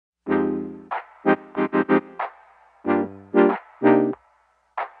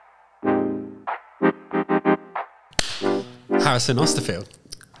Harrison Osterfield.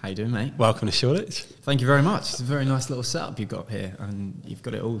 How you doing, mate? Welcome to Shoreditch. Thank you very much. It's a very nice little setup you've got here, and you've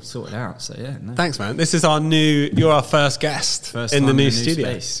got it all sorted out. So yeah, no. Thanks, man. This is our new. You're our first guest in the new studio.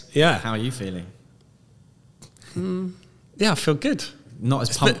 Space. Yeah. How are you feeling? Yeah, I feel good. Not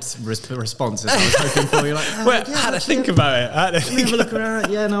as pumped response as I was hoping for. You're like, well, I had to think about it. Let me have a look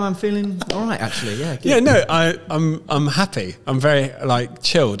around. Yeah, no, I'm feeling all right, actually. Yeah, good. Yeah, no, I'm happy. I'm very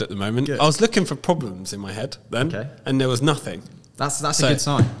chilled at the moment. Good. I was looking for problems in my head then, and there was nothing. That's a good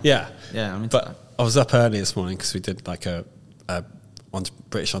sign. Yeah, yeah. I'm into but that. I was up early this morning because we did like a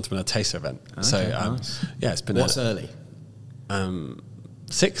British Entrepreneur Taster event. Okay, So nice. yeah, it's been What's early?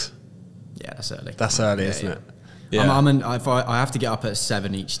 6. Yeah, that's early. That's early, isn't it? Yeah. I have to get up at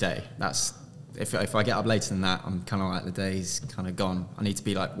 7 each day. That's if I get up later than that, I'm kind of like the day's kind of gone. I need to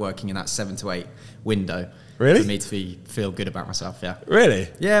be like working in that 7 to 8 window. Really? For me to feel good about myself. Yeah. Really?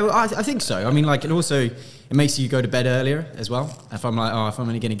 Yeah, well, I think so. I mean, like, it makes you go to bed earlier as well. If I'm like, if I'm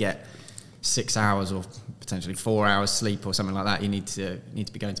only going to get 6 hours or potentially 4 hours sleep or something like that, you need to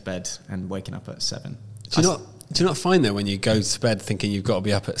be going to bed and waking up at 7. Do you not find that when you go to bed thinking you've got to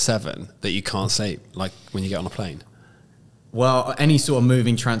be up at 7 that you can't sleep, like when you get on a plane? Well, any sort of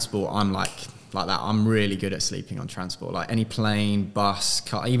moving transport, I'm like that. I'm really good at sleeping on transport. Like any plane, bus,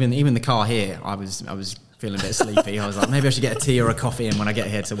 car, even the car here, I was feeling a bit sleepy. I was like, maybe I should get a tea or a coffee in when I get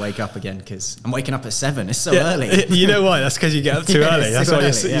here to wake up again, because I'm waking up at 7. It's so early. You know why? That's because you get up too early. That's why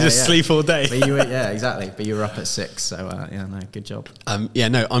you just sleep all day. But yeah, exactly. But you were up at 6, so yeah, no, good job. Yeah,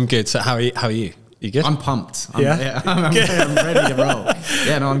 no, I'm good. So how are you? You good? I'm pumped. I'm ready to roll.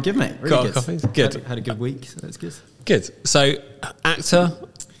 Yeah, no, I'm good, mate. Really got good. A coffee? Good. Had a good week, so that's good. Good. So, actor,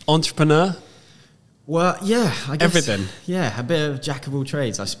 entrepreneur. Well, yeah, I guess everything. Yeah, a bit of jack of all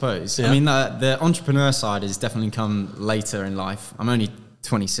trades, I suppose. Yeah. I mean, the entrepreneur side has definitely come later in life. I'm only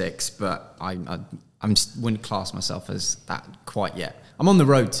 26, but I wouldn't class myself as that quite yet. I'm on the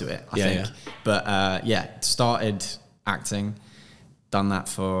road to it, I think. Yeah. But started acting. Done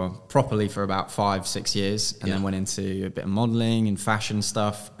that properly for about 5-6 years, and then went into a bit of modelling and fashion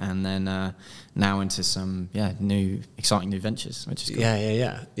stuff, and then now into some exciting new ventures, which is cool.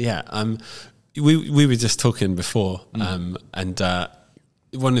 Yeah. We were just talking before, and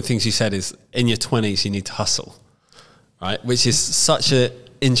one of the things you said is in your 20s you need to hustle, right? Which is such an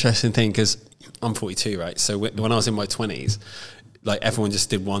interesting thing, because I'm 42, right? So when I was in my 20s, like everyone just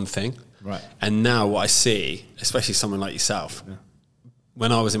did one thing, right? And now what I see, especially someone like yourself. Yeah.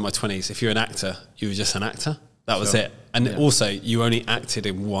 When I was in my 20s, if you're an actor, you were just an actor. That was it. And also, you only acted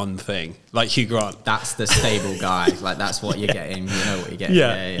in one thing, like Hugh Grant. That's the stable guy. Like, that's what you're getting. You know what you're getting.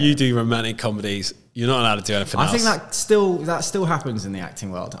 Yeah, you do romantic comedies. You're not allowed to do anything else. I think that still happens in the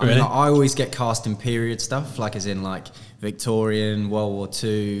acting world. I mean, like, I always get cast in period stuff, like as in like Victorian, World War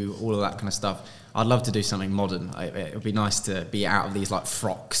II, all of that kind of stuff. I'd love to do something modern. It would be nice to be out of these like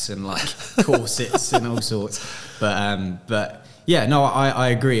frocks and like corsets and all sorts. But yeah, no, I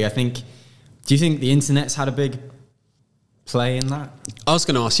agree. Do you think the internet's had a big play in that? I was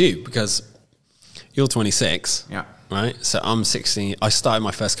going to ask you, because you're 26, right? So I'm 16. I started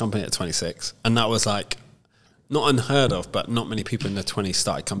my first company at 26, and that was like not unheard of, but not many people in their 20s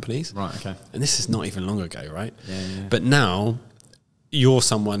started companies. Right, okay. And this is not even long ago, right? Yeah. But now you're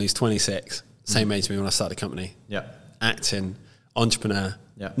someone who's 26, same age as me when I started a company. Yeah. Acting, entrepreneur.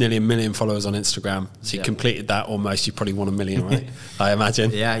 Yeah. Nearly 1 million followers on Instagram. So you completed that almost. You probably won 1 million, right? I imagine.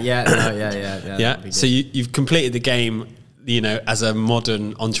 Yeah. So you've completed the game, as a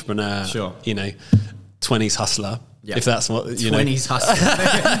modern entrepreneur. Sure. 20s hustler. Yeah. If that's what 20s hustler.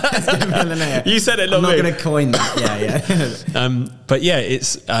 You said it. I'm not going to coin that. Yeah. But yeah,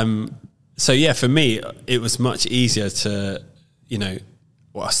 it's so yeah. For me, it was much easier to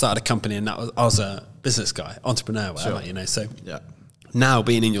I started a company, and I was a business guy, entrepreneur, whatever. Sure. So yeah. Now,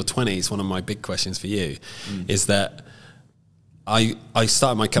 being in your 20s, one of my big questions for you is that I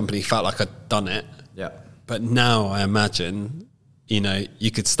started my company, felt like I'd done it. Yeah. But now I imagine,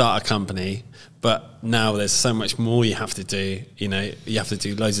 you could start a company, but now there's so much more you have to do. You have to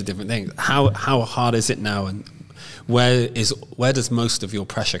do loads of different things. How hard is it now, and where does most of your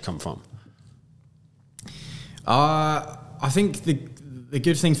pressure come from? I think the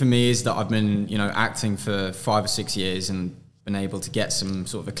good thing for me is that I've been, acting for 5 or 6 years and been able to get some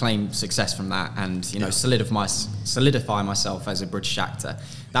sort of acclaimed success from that, and solidify myself as a British actor.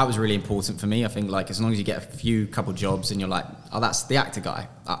 That was really important for me. I think, like, as long as you get a couple jobs and you're like, oh, that's the actor guy.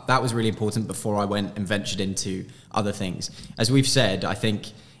 That was really important before I went and ventured into other things. As we've said, I think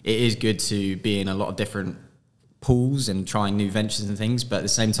it is good to be in a lot of different pools and trying new ventures and things, but at the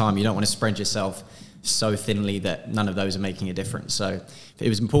same time, you don't want to spread yourself so thinly that none of those are making a difference. So it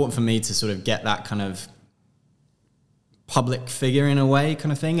was important for me to sort of get that kind of public figure in a way,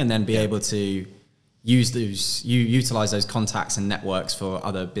 kind of thing, and then be able to utilize those contacts and networks for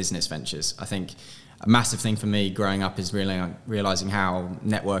other business ventures. I think a massive thing for me growing up is really realizing how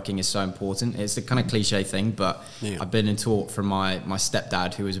networking is so important. It's the kind of cliche thing, but I've been taught from my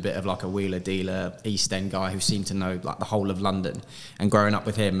stepdad, who was a bit of like a wheeler dealer, East End guy who seemed to know like the whole of London. And growing up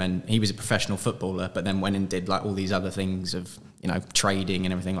with him, and he was a professional footballer, but then went and did like all these other things of, you know, trading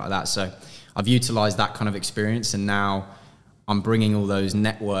and everything like that. So I've utilized that kind of experience, and now I'm bringing all those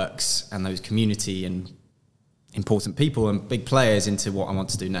networks and those community and important people and big players into what I want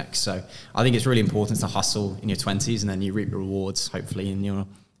to do next. So I think it's really important to hustle in your 20s, and then you reap the rewards hopefully in your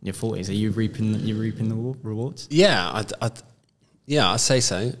 40s. Are you reaping the rewards? Yeah, I'd say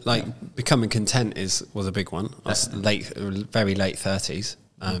so. Like becoming content was a big one. I was very late 30s.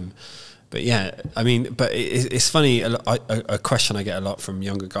 But yeah, I mean, but it's funny. A question I get a lot from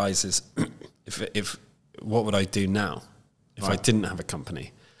younger guys is, if what would I do now if I didn't have a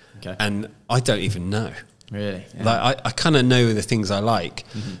company? Okay. And I don't even know. Really? Yeah. Like I kind of know the things I like,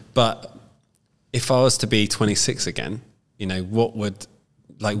 but if I was to be 26 again, you know,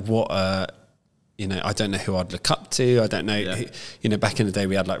 you know, I don't know who I'd look up to. I don't know, who, you know, back in the day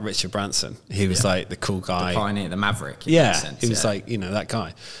we had like Richard Branson. He was like the cool guy. The pioneer, the maverick. He was like, you know, that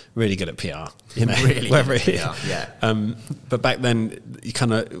guy, really good at PR, you know, really whether good at PR, yeah. But back then you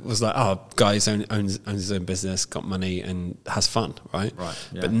kind of was like, oh, guy owns his own business, got money and has fun, right? Right.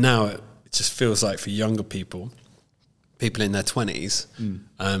 Yeah. But now it just feels like for younger people in their 20s,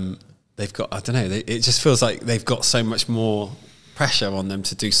 they've got, I don't know, it just feels like they've got so much more pressure on them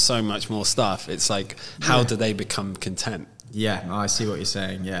to do so much more stuff. It's like, how do they become content? Yeah, I see what you're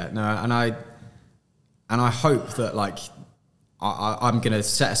saying. Yeah, no, and I hope that like I'm going to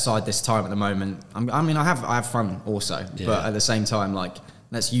set aside this time at the moment. I mean, I have fun also, but at the same time, like,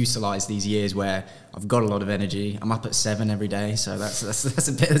 let's utilize these years where I've got a lot of energy. I'm up at 7 every day, so that's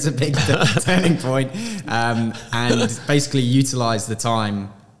a big turning point. And basically utilize the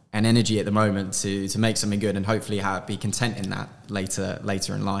time and energy at the moment to make something good, and hopefully be content in that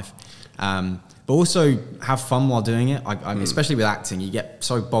later in life. But also have fun while doing it. Especially with acting, you get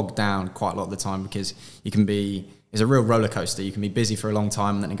so bogged down quite a lot of the time because it's a real roller coaster. You can be busy for a long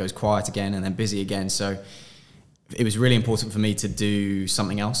time and then it goes quiet again and then busy again. So it was really important for me to do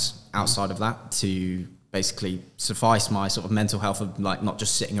something else outside of that to basically suffice my sort of mental health of like not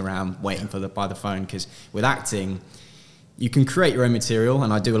just sitting around waiting by the phone. Because with acting, you can create your own material,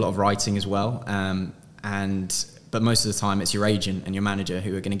 and I do a lot of writing as well. But most of the time it's your agent and your manager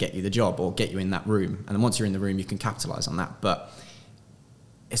who are going to get you the job or get you in that room. And then once you're in the room, you can capitalize on that. But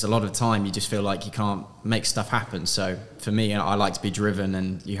it's a lot of time you just feel like you can't make stuff happen. So for me, I like to be driven,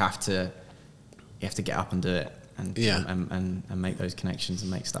 and you have to get up and do it and make those connections and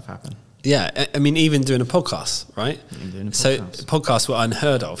make stuff happen. Yeah, I mean, even doing a podcast, right? So podcasts were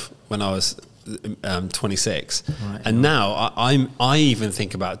unheard of when I was 26, right, and now I even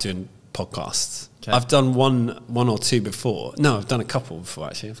think about doing podcasts. Okay. I've done one or two before. No, I've done a couple before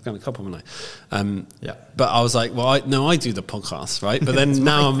actually. I've done a couple, haven't I? But I was like, well, I do the podcast, right? But then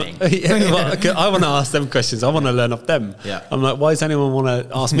now I want to ask them questions. I want to learn off them. Yeah. I'm like, why does anyone want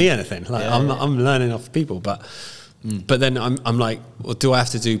to ask me anything? Like, I'm learning off people, but then I'm like, well, do I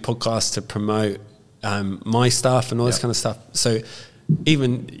have to do podcasts to promote my stuff and all this kind of stuff? So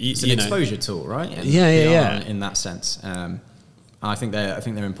even it's an exposure tool, right? And in that sense. I think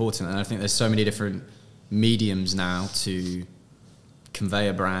they're important, and I think there's so many different mediums now to convey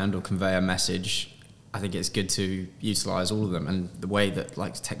a brand or convey a message. I think it's good to utilize all of them, and the way that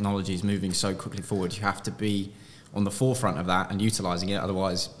like technology is moving so quickly forward, you have to be on the forefront of that and utilizing it.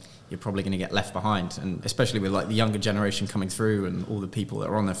 Otherwise, you're probably going to get left behind, and especially with like the younger generation coming through and all the people that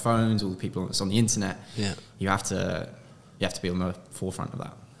are on their phones, all the people that's on the internet. Yeah, you have to be on the forefront of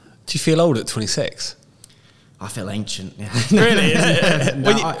that. Do you feel old at 26? I feel ancient. Yeah. Really?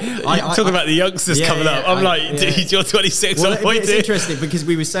 When you talk about the youngsters coming up, I'm like, dude, you're 26. Well, it's interesting because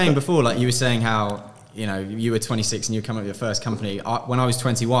we were saying before, like you were saying how, you know, you were 26 and you were coming up with your first company. When I was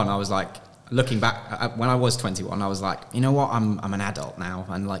 21, I was like, looking back, when I was 21, I was like, you know what, I'm an adult now,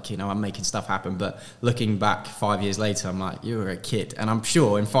 and like, you know, I'm making stuff happen. But looking back 5 years later, I'm like, you were a kid. And I'm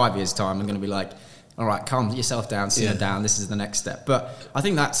sure in 5 years' time, I'm going to be like, all right, calm yourself down, simmer down. This is the next step. But I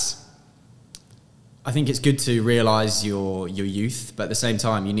think it's good to realize your youth, but at the same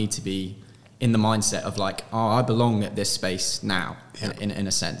time, you need to be in the mindset of like, oh, I belong at this space now, in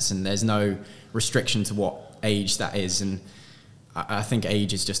a sense, and there's no restriction to what age that is. And I think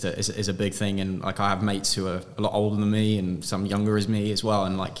age is just is a big thing, and like I have mates who are a lot older than me and some younger as me as well,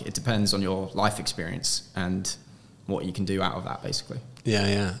 and like it depends on your life experience and what you can do out of that, basically.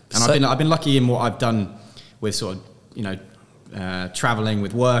 Yeah. And I've been lucky in what I've done with sort of, you know, traveling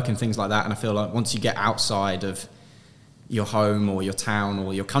with work and things like that. And I feel like once you get outside of your home or your town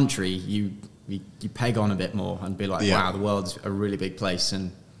or your country, you peg on a bit more and be like, wow, the world's a really big place,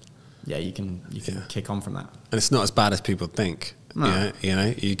 and you can kick on from that. And it's not as bad as people think. No.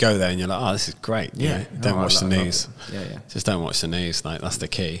 You go there and you're like, oh, this is great. Don't watch the news. Just don't watch the news. Like, that's the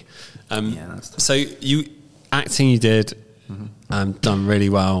key. So acting you did, done really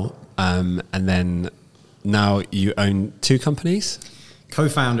well, and then now you own 2 companies?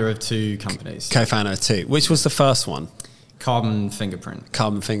 Co-founder of 2 companies. Co-founder of 2. Which was the first one? Carbon Fingerprint.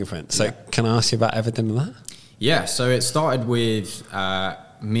 Carbon Fingerprint. So can I ask you about everything of that? Yeah, so it started with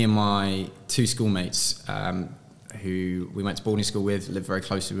me and my 2 schoolmates who we went to boarding school with, lived very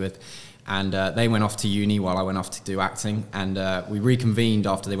closely with, and they went off to uni while I went off to do acting, and we reconvened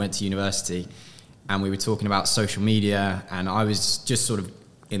after they went to university, and we were talking about social media, and I was just sort of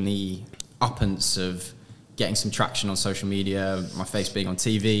in the uppance of getting some traction on social media, my face being on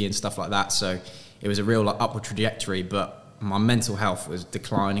TV and stuff like that, so it was a real upward trajectory, but my mental health was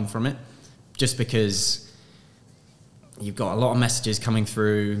declining from it, just because you've got a lot of messages coming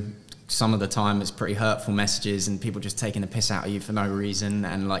through. Some of the time it's pretty hurtful messages and people just taking the piss out of you for no reason,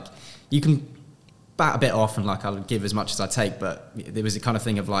 and like you can bat a bit off and like I'll give as much as I take, but there was a kind of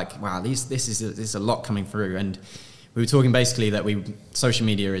thing of like, wow, this is a lot coming through, and we were talking basically that social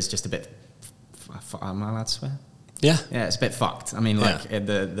media is just a bit, am I allowed to swear? Yeah, it's a bit fucked. I mean, like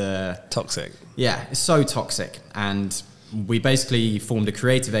the toxic. Yeah, it's so toxic, and we basically formed a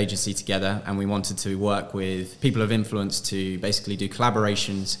creative agency together, and we wanted to work with people of influence to basically do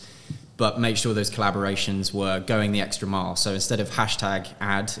collaborations, but make sure those collaborations were going the extra mile. So instead of hashtag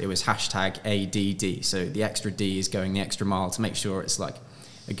ad, it was hashtag ADD. So the extra D is going the extra mile to make sure it's like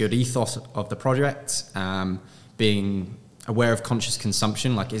a good ethos of the project, being aware of conscious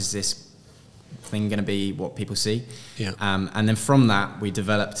consumption, like is this thing going to be what people see? And then from that we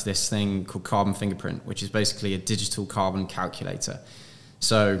developed this thing called Carbon Fingerprint, which is basically a digital carbon calculator.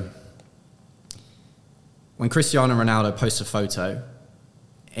 So when Cristiano Ronaldo posts a photo,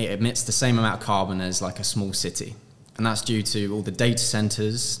 it emits the same amount of carbon as like a small city, and that's due to all the data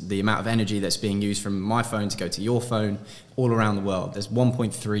centers, the amount of energy that's being used from my phone to go to your phone all around the world. There's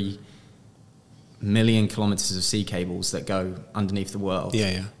 1.3 million kilometers of sea cables that go underneath the world.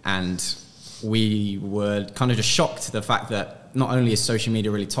 And we were kind of just shocked at the fact that not only is social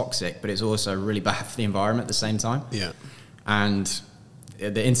media really toxic, but it's also really bad for the environment at the same time. And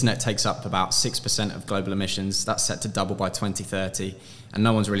the internet takes up about 6% of global emissions. That's set to double by 2030, and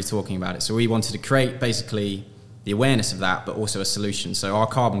no one's really talking about it. So we wanted to create basically the awareness of that, but also a solution. So our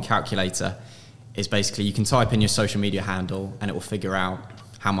carbon calculator is basically, you can type in your social media handle and it will figure out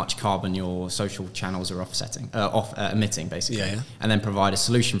how much carbon your social channels are emitting, basically. And then provide a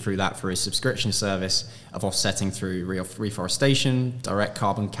solution through that for a subscription service of offsetting through reforestation, direct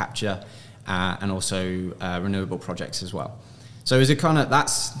carbon capture, and also renewable projects as well. So it was a kind of, that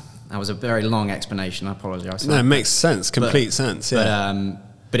was a very long explanation, I apologise. No, it makes sense, complete sense,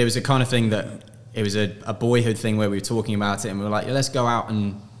 But it was a kind of thing that, it was a boyhood thing where we were talking about it and we were like, let's go out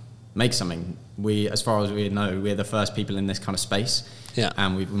and make something. As far as we know, we're the first people in this kind of space.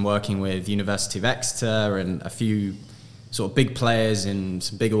 And we've been working with University of Exeter and a few sort of big players in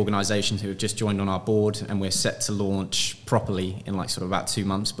some big organisations who have just joined on our board, and we're set to launch properly in like sort of about 2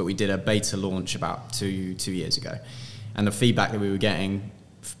 months, but we did a beta launch about two years ago. And the feedback that we were getting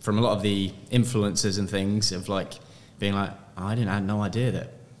from a lot of the influencers and things of like being like, I had no idea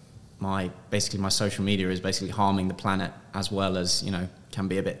that my social media is basically harming the planet, as well as, can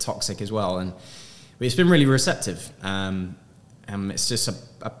be a bit toxic as well. And it's been really receptive. It's just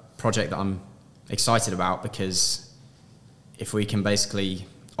a project that I'm excited about, because if we can basically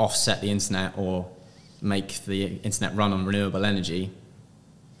offset the internet or make the internet run on renewable energy,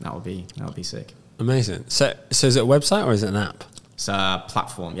 that would be sick. Amazing. So is it a website or is it an app? It's a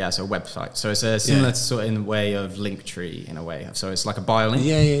platform, it's a website. So it's a similar to sort of in the way of Linktree in a way. So it's like a bio link.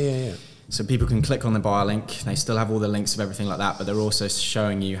 Yeah. So people can click on the bio link. They still have all the links of everything like that, but they're also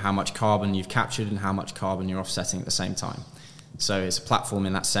showing you how much carbon you've captured and how much carbon you're offsetting at the same time. So it's a platform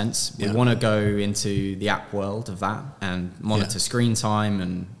in that sense. We want to go into the app world of that and monitor screen time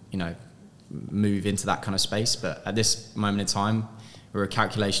and, move into that kind of space. But at this moment in time, we're a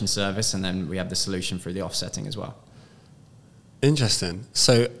calculation service, and then we have the solution through the offsetting as well. Interesting.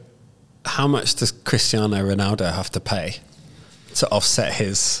 So how much does Cristiano Ronaldo have to pay to offset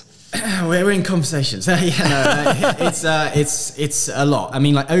his... We're in conversations. It's a lot. I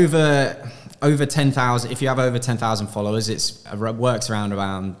mean, like over 10,000. If you have over 10,000 followers, it works around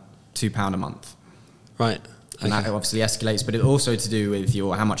 £2 a month. Right. And that obviously escalates, but it also to do with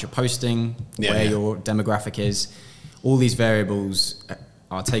how much you're posting, where your demographic is. all these variables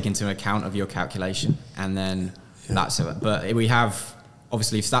are taken into account of your calculation, and then that's it. But we have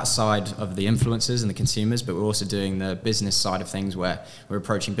obviously it's that side of the influencers and the consumers, but we're also doing the business side of things where we're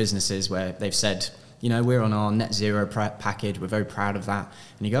approaching businesses where they've said, you know, we're on our net zero package, we're very proud of that.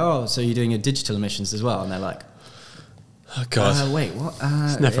 And you go, oh, so you're doing your digital emissions as well? And they're like, oh God, wait, what?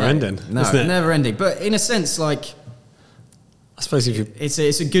 It's never ending. No, isn't it? Never ending. But in a sense, like, I suppose if you, it's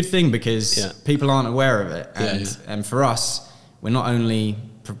a good thing because people aren't aware of it. And for us, we're not only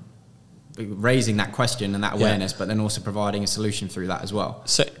raising that question and that awareness, but then also providing a solution through that as well.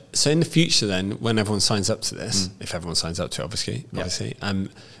 So in the future then, when everyone signs up to this, if everyone signs up to it, obviously,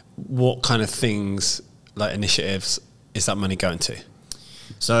 what kind of things, like initiatives, is that money going to?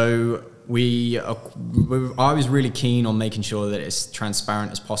 So I was really keen on making sure that it's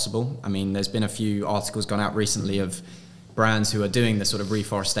transparent as possible. I mean, there's been a few articles gone out recently of brands who are doing the sort of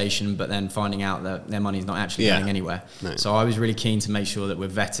reforestation, but then finding out that their money's not actually going anywhere. No. So I was really keen to make sure that we're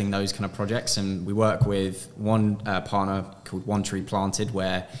vetting those kind of projects, and we work with one partner called One Tree Planted,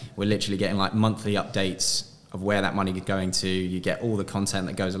 where we're literally getting like monthly updates of where that money is going to. You get all the content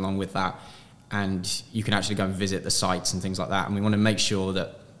that goes along with that, and you can actually go and visit the sites and things like that. And we want to make sure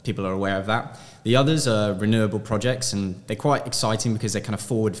that people are aware of that. The others are renewable projects, and they're quite exciting because they're kind of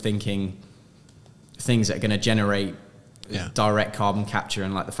forward-thinking things that are going to generate direct carbon capture.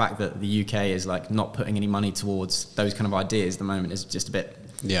 And like the fact that the UK is like not putting any money towards those kind of ideas at the moment is just a bit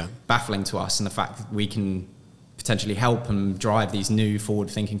baffling to us. And the fact that we can potentially help and drive these new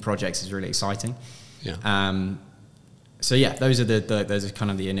forward-thinking projects is really exciting. So those are those are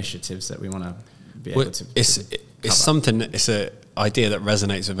kind of the initiatives that we want to be able to. It's something. It's an idea that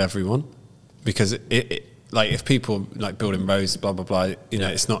resonates with everyone, because it like if people like building roads, blah blah blah. You know,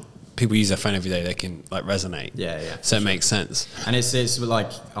 it's not. People use their phone every day, they can like resonate. So it makes sense. And it's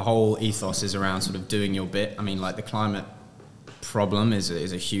like a whole ethos is around sort of doing your bit. I mean, like the climate problem is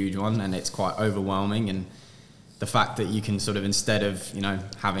a huge one, and it's quite overwhelming. And the fact that you can sort of, instead of, you know,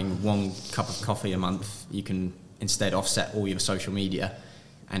 having 1 cup of coffee a month, you can instead offset all your social media.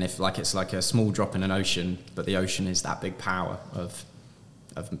 And if like it's like a small drop in an ocean, but the ocean is that big power of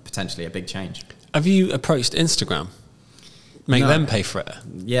potentially a big change. Have you approached Instagram? Make them pay for it?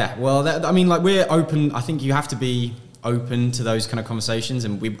 Yeah, well, I mean, like we're open. I think you have to be open to those kind of conversations,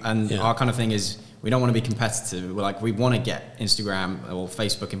 and our kind of thing is we don't want to be competitive. We're like, we want to get Instagram or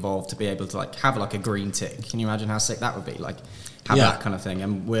Facebook involved to be able to like have like a green tick. Can you imagine how sick that would be? Like have that kind of thing.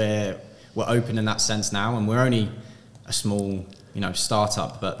 And we're open in that sense now, and we're only a small, you know,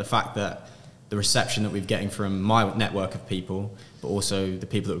 startup. But the fact that the reception that we're getting from my network of people, but also the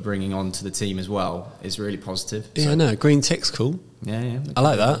people that we're bringing on to the team as well, is really positive. Yeah, I know. Green tick's cool. Yeah. I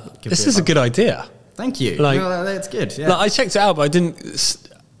like that. This is a good idea. Thank you. Like, well, that's good. Yeah. Like, I checked it out, but I didn't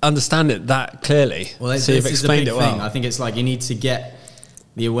understand it that clearly. Well, so you've explained it well. I think it's like you need to get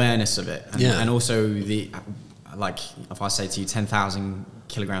the awareness of it, and also like if I say to you 10,000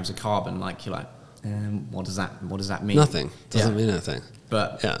 kilograms of carbon, like you're like, what does that mean? Nothing. Doesn't mean anything.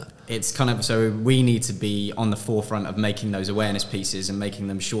 But it's kind of, so we need to be on the forefront of making those awareness pieces and making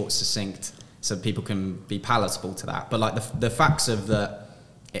them short, succinct, so people can be palatable to that. But like the facts of the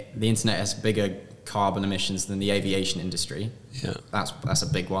internet has bigger carbon emissions than the aviation industry. Yeah, that's a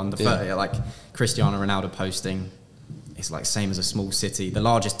big one. Like Cristiano Ronaldo posting, it's like same as a small city. The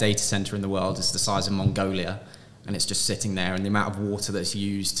largest data center in the world is the size of Mongolia, and it's just sitting there. And the amount of water that's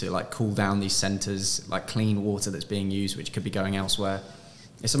used to like cool down these centers, like clean water that's being used, which could be going elsewhere.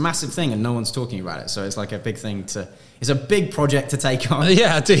 It's a massive thing, and no one's talking about it. So it's like a big thing it's a big project to take on.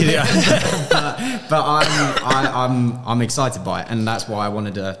 Yeah, dude. Yeah. but I'm excited by it, and that's why I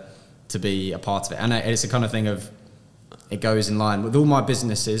wanted to be a part of it. And it's the kind of thing of, it goes in line with all my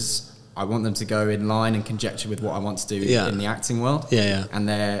businesses. I want them to go in line and conjecture with what I want to do in the acting world. Yeah. And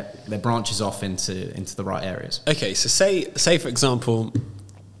their branches off into the right areas. Okay, so say for example,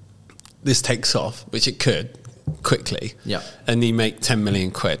 this takes off, which it could quickly. Yeah. And you make 10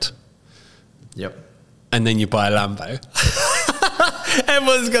 million quid. Yep. And then you buy a Lambo.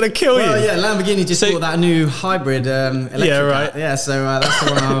 Everyone's going to kill you. Yeah, Lamborghini just bought that new hybrid electric. Yeah, right. Yeah, so that's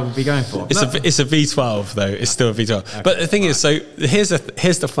the one I'll be going for. It's a V12 though. It's still a V12. Okay. But the thing is, so here's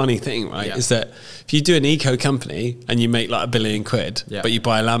the funny thing, right? Yeah. Is that if you do an eco company and you make like £1 billion, but you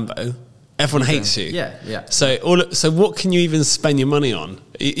buy a Lambo, everyone hates you. Yeah. So what can you even spend your money on?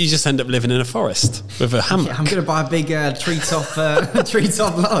 You just end up living in a forest with a hammock. Yeah, I'm going to buy a big treetop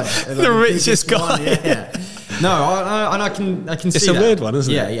lodge. The richest guy. Yeah. No, I can see it's a weird one,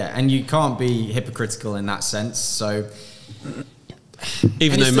 isn't it? Yeah, and you can't be hypocritical in that sense. So,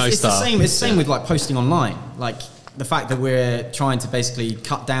 even though most are, it's the same with like posting online. Like the fact that we're trying to basically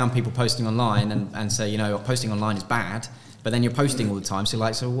cut down people posting online and say, you know, posting online is bad, but then you're posting all the time. So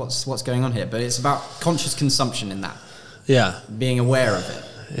like, so what's going on here? But it's about conscious consumption in that. Yeah. Being aware of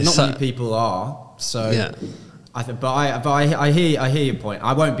it. Not many people are. So yeah. I hear your point.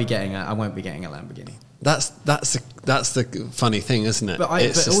 I won't be getting a Lamborghini. That's the funny thing, isn't it? But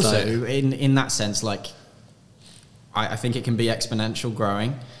also like, in that sense, like I think it can be exponential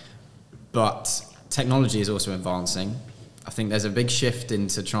growing, but technology is also advancing. I think there's a big shift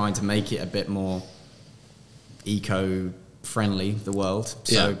into trying to make it a bit more eco-friendly, the world.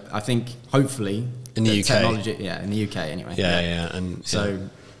 So yeah. I think hopefully in the UK, technology, in the UK anyway. And so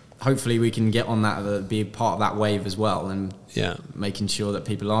hopefully we can get on that, be part of that wave as well, and making sure that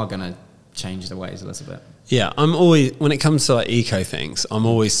people are going to change their ways a little bit. Yeah, I'm always, when it comes to like eco things, I'm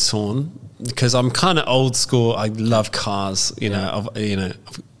always torn because I'm kind of old school. I love cars, you know. I've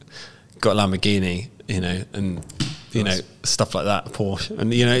got a Lamborghini, you know, and you know, stuff like that, Porsche,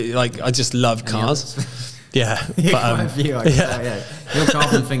 and you know, like I just love cars. Yeah, but, your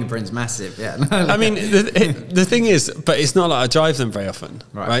carbon fingerprint's massive. Yeah, I mean, the thing is, but it's not like I drive them very often,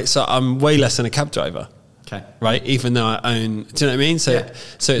 right? So I'm way less than a cab driver. Okay. Right, even though I own, do you know what I mean? So,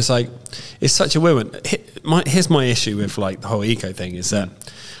 so it's like, it's such a weird one. Here's my issue with like the whole eco thing is that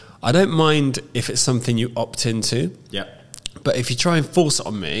I don't mind if it's something you opt into. Yeah. But if you try and force it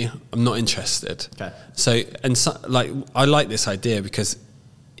on me, I'm not interested. Okay. So, like, I like this idea because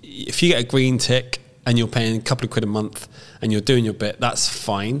if you get a green tick and you're paying a couple of quid a month and you're doing your bit, that's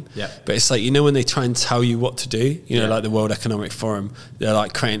fine. Yeah. But it's like, you know, when they try and tell you what to do, you know, like the World Economic Forum, they're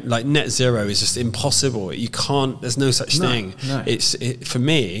like creating, like net zero is just impossible. You can't, there's no such thing. No. For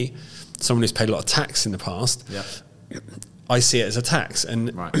me, someone who's paid a lot of tax in the past, I see it as a tax. And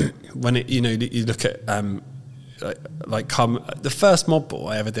when it, you know, you look at, the first mod ball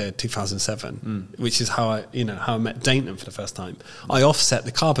I ever did, 2007, which is how I met Dayton for the first time. I offset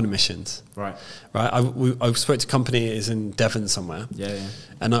the carbon emissions. Right. I spoke to a company is in Devon somewhere.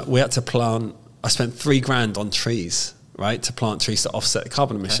 And we had to plant. I spent $3,000 on trees. Right, to plant trees to offset the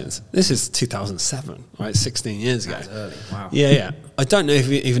carbon emissions. This is 2007, right? 16 years ago. That's early. Wow. Yeah. I don't know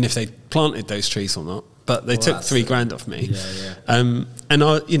even if they planted those trees or not, but they took $3,000 off me. And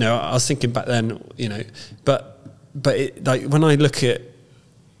I was thinking back then, you know, but it, like when I look at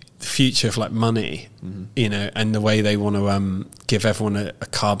the future of like money, you know, and the way they want to give everyone a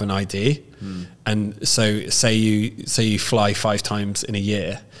carbon ID, and so say you fly 5 times in a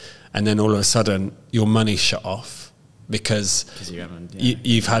year, and then all of a sudden your money's shut off because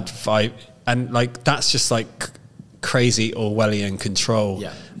you've had 5, and like that's just like crazy Orwellian control.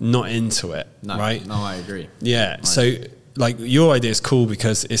 Not into it. Right? No, I agree. So like your idea is cool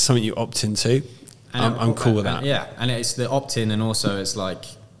because it's something you opt into. I'm cool with that. And it's the opt-in, and also it's like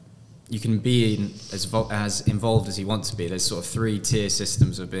you can be as involved as you want to be. There's sort of 3-tier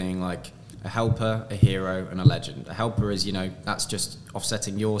systems of being like a helper, a hero, and a legend. A helper is, you know, that's just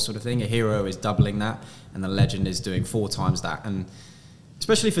offsetting your sort of thing. A hero is doubling that, and the legend is doing 4 times that. And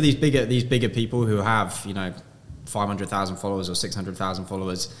especially for these bigger people who have, you know, 500,000 followers or 600,000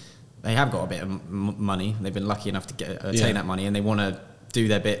 followers, they have got a bit of money. They've been lucky enough to attain that money, and they want to do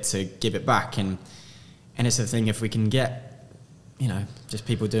their bit to give it back. And it's the thing, if we can get, you know, just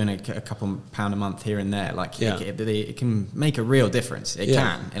people doing a couple £1 a month here and there, like it can make a real difference. It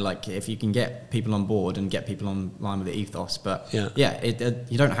can, like if you can get people on board and get people on line with the ethos. But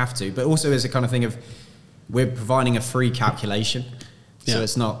you don't have to. But also there's a kind of thing of we're providing a free calculation, so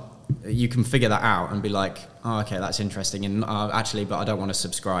it's not, you can figure that out and be like, oh, okay, that's interesting, and actually, but I don't want to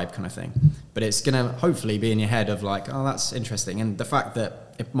subscribe, kind of thing. But it's gonna hopefully be in your head of like, oh, that's interesting, and the fact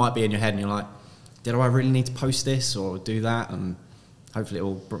that it might be in your head and you're like, do I really need to post this or do that? And hopefully it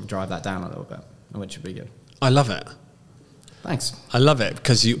will drive that down a little bit, which would be good. I love it. Thanks. I love it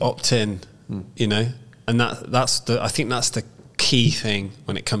because you opt in, you know, and I think that's the key thing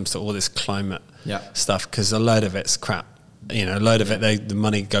when it comes to all this climate stuff, because a load of it's crap. You know, a load of it, the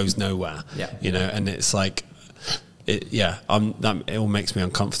money goes nowhere. You know, and it's like, it all makes me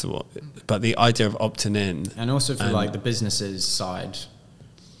uncomfortable. But the idea of opting in, and also for like the businesses side,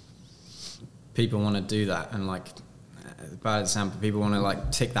 people want to do that, and like bad example, people want to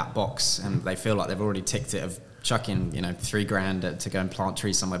like tick that box, and they feel like they've already ticked it of chucking, you know, $3,000 to go and plant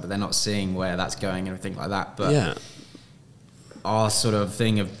trees somewhere, but they're not seeing where that's going and everything like that. But our sort of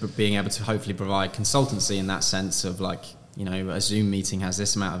thing of being able to hopefully provide consultancy in that sense of like, you know, a Zoom meeting has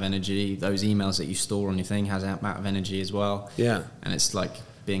this amount of energy, those emails that you store on your thing has that amount of energy as well. And it's like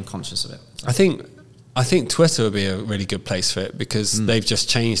being conscious of it. So I think Twitter would be a really good place for it, because they've just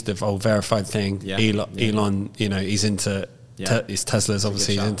changed the whole verified thing. Elon, you know, he's into his Teslas,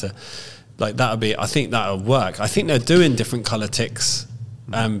 obviously he's into, like that would be, I think that would work. I think they're doing different color ticks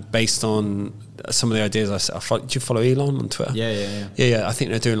based on some of the ideas I said. Do you follow Elon on Twitter? Yeah. I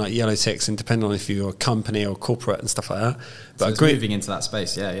think they're doing like yellow ticks, and depending on if you're a company or corporate and stuff like that. But so it's moving into that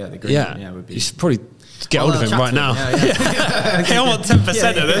space. The green would be. You should probably get hold of him right now. Hey, I want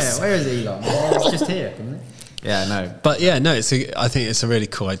 10% of this. Where is Elon? It's just here, isn't it? Yeah, no. But yeah, no. I think it's a really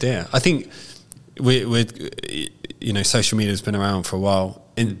cool idea. I think we're you know, social media has been around for a while.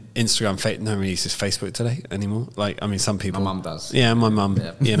 Instagram, no one uses Facebook today anymore. Like, I mean, some people. My mum does. Yeah, my mum.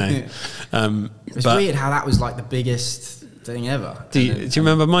 Yeah. You know, it's weird how that was like the biggest thing ever. Do you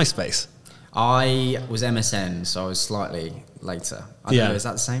remember MySpace? I was MSN, so I was slightly later. I don't know, is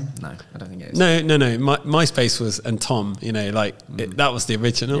that the same? No, I don't think it is. No. MySpace was, and Tom, you know, like that was the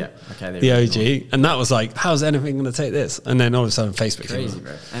original. Yeah, okay, the OG, and that was like, how's anything going to take this? And then all of a sudden, Facebook. Crazy,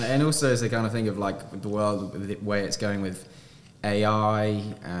 bro. And also, it's the kind of thing of like the world, the way it's going with AI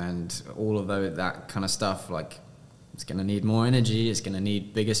and all of that kind of stuff. Like, it's going to need more energy. It's going to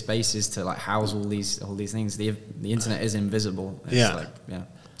need bigger spaces to like house all these things. The internet is invisible.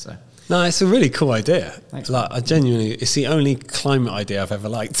 So. No, it's a really cool idea. Thanks, like, I genuinely, it's the only climate idea I've ever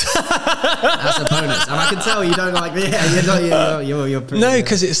liked. That's a bonus, and I can tell you don't like. Yeah, you're pretty. No,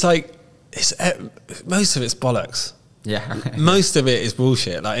 because it's like most of it's bollocks. Yeah, most of it is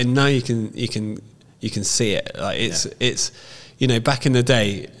bullshit. Like, and now you can see it. Like, it's you know, back in the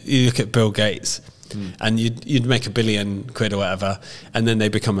day, you look at Bill Gates. And you'd make £1 billion or whatever, and then they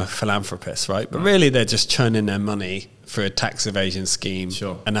become a philanthropist, right? But really, they're just churning their money for a tax evasion scheme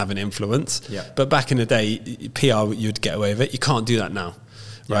and having influence. Yeah. But back in the day, PR, you'd get away with it. You can't do that now,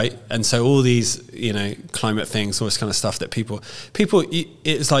 right? And so all these, you know, climate things, all this kind of stuff that people,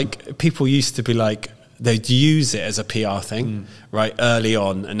 it's like people used to be like, they'd use it as a PR thing, right, early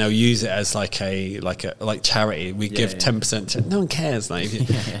on, and they'll use it as like charity. We give 10%. No one cares, like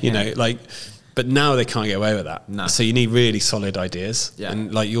you know, like. But now they can't get away with that. No. So you need really solid ideas. Yeah.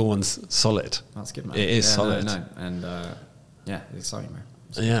 And like your one's solid. That's good, man. It is solid. No. And it's exciting, man.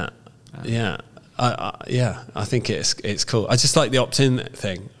 So, I think it's cool. I just like the opt-in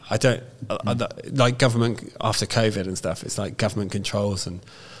thing. I don't like government after COVID and stuff. It's like government controls and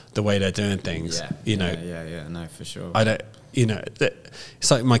the way they're doing things. Yeah. You know. Yeah. No, for sure. I don't. You know,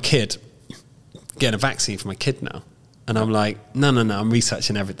 it's like my kid getting a vaccine for my kid now. And I'm like, no, I'm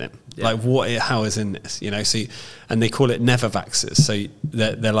researching everything. Yeah. Like, how is in this, you know? So, and they call it never vaxxers. So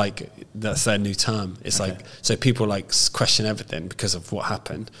they're like, that's their new term. It's like, so people like question everything because of what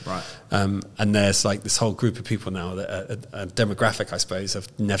happened. Right. And there's like this whole group of people now that are a demographic, I suppose, of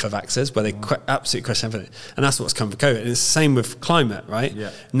never vaxxers, where they absolutely question everything. And that's what's come from COVID. And it's the same with climate, right?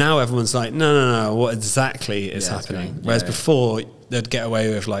 Yeah. Now everyone's like, no, what exactly is happening? Whereas before, they'd get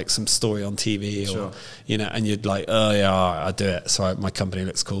away with like some story on TV or, you know, and you'd like, oh yeah, I do it. So my company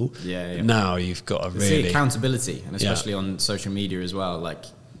looks cool. Yeah. Now you've got a really... See accountability, and especially on social media as well. Like,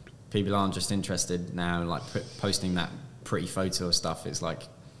 people aren't just interested now in like posting that pretty photo or stuff. It's like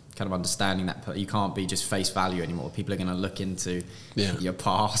kind of understanding that you can't be just face value anymore. People are going to look into your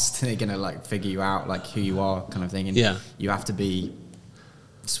past. They're going to like figure you out, like who you are, kind of thing. And you have to be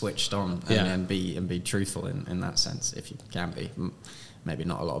switched on and be truthful in that sense, if you can be. Maybe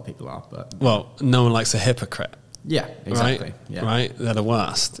not a lot of people are, but no one likes a hypocrite. Yeah, exactly. Right? Yeah. Right? They're the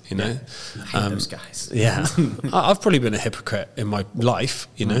worst, you know. I hate those guys. Yeah. I've probably been a hypocrite in my life,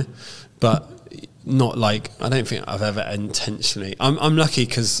 you know, but not like, I don't think I've ever intentionally. I'm lucky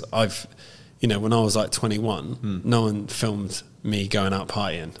because I've, you know, when I was like 21, no one filmed me going out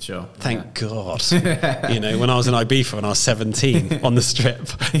partying. Sure. Thank God. You know, when I was in Ibiza when I was 17 on the strip,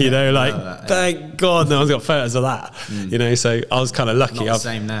 you know, like, thank God no one's got photos of that. You know, so I was kind of lucky. Not the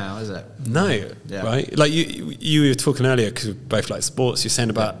same now, is it? No, right? Like you were talking earlier, because we both like sports, you're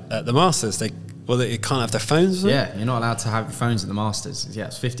saying about at the Masters, they can't have their phones. Yeah, you're not allowed to have your phones at the Masters. Yeah,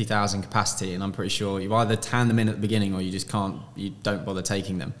 it's 50,000 capacity, and I'm pretty sure you either tan them in at the beginning or you just can't, you don't bother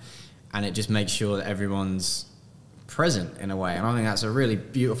taking them. And it just makes sure that everyone's present in a way, and I think that's a really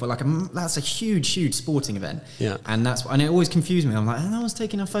beautiful, that's a huge sporting event. Yeah, and it always confused me. I'm like, no one's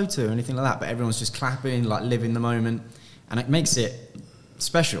taking a photo or anything like that, but everyone's just clapping, like living the moment, and it makes it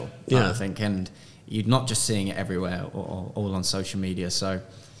special. I think, and you're not just seeing it everywhere or all on social media. So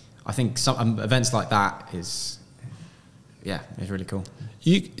I think some events like that is really cool.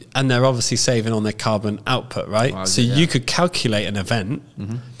 And they're obviously saving on their carbon output, right? Well, so you could calculate an event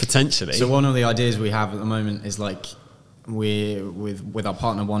potentially. So one of the ideas we have at the moment is like, we're with our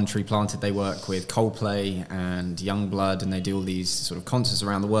partner One Tree Planted. They work with Coldplay and Youngblood, and they do all these sort of concerts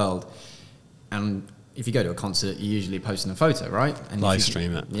around the world. And if you go to a concert, you're usually posting a photo, right? And live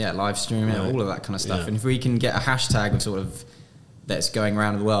stream it. Yeah, live stream it, all of that kind of stuff. Yeah. And if we can get a hashtag of sort of that's going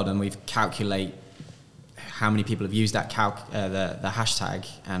around the world, and we've calculate how many people have used that the hashtag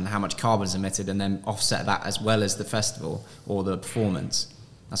and how much carbon is emitted, and then offset that as well as the festival or the performance.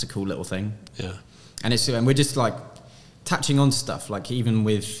 That's a cool little thing. Yeah. And we're just like touching on stuff, like even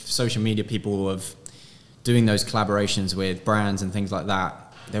with social media, people of doing those collaborations with brands and things like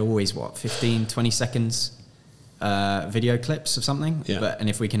that. They're always 15, 20 seconds video clips of something. Yeah. And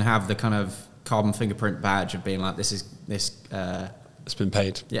if we can have the kind of carbon fingerprint badge of being like, this it's been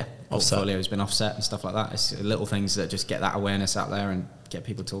paid. Yeah, portfolio has been offset and stuff like that. It's little things that just get that awareness out there and get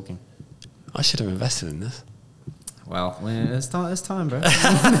people talking. I should have invested in this. Well, there's time, bro.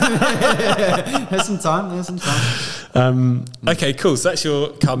 There's some time. Okay, cool. So that's your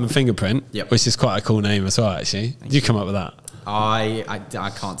carbon fingerprint, Yep. which is quite a cool name as well, actually. Did you come up with that? I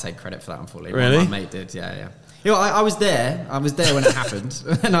can't take credit for that, unfortunately. Really? My mate did, yeah. You know, I was there when it happened,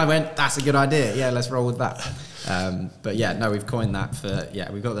 and I went, that's a good idea. Yeah, let's roll with that. But yeah, no, we've coined that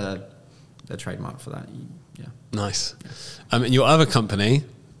we've got the trademark for that. Yeah. Nice. And your other company,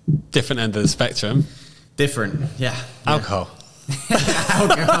 different end of the spectrum. Different, yeah. Alcohol.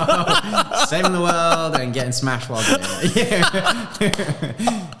 Alcohol. Saving the world and getting smashed while doing it.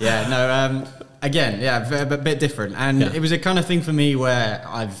 Yeah, no, again, yeah, a bit different. And it was a kind of thing for me where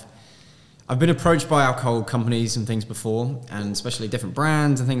I've been approached by alcohol companies and things before, and especially different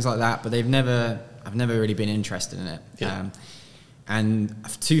brands and things like that, but I've never really been interested in it. Yeah. And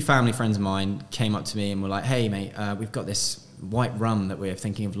two family friends of mine came up to me and were like, hey mate, we've got this white rum that we're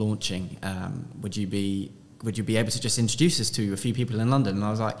thinking of launching. Would you be able to just introduce us to a few people in London? And I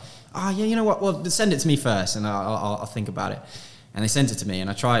was like, yeah, you know what? Well, send it to me first, and I'll think about it. And they sent it to me, and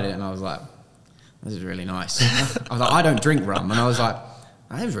I tried it, and I was like, this is really nice. I was like, I don't drink rum, and I was like,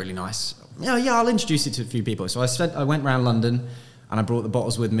 that is really nice. Yeah, I'll introduce you to a few people. So I went around London, and I brought the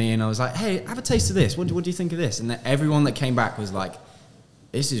bottles with me, and I was like, hey, have a taste of this. What do you think of this? And everyone that came back was like,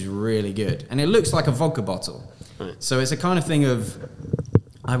 this is really good. And it looks like a vodka bottle. Right. So it's a kind of thing of,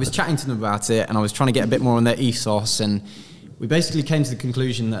 I was chatting to them about it, and I was trying to get a bit more on their ethos, and we basically came to the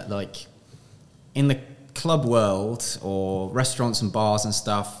conclusion that, like, in the club world or restaurants and bars and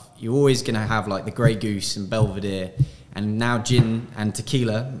stuff, you're always going to have like the Grey Goose and Belvedere, and now gin and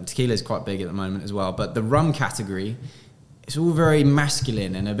tequila. Tequila is quite big at the moment as well, but the rum category, it's all very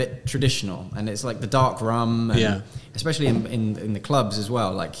masculine and a bit traditional, and it's like the dark rum, and especially in the clubs as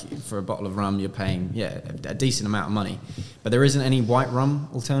well. Like for a bottle of rum, you're paying a decent amount of money, but there isn't any white rum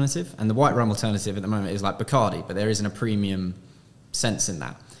alternative, and the white rum alternative at the moment is like Bacardi, but there isn't a premium sense in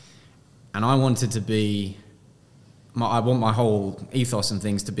that. And I wanted to be, I want my whole ethos and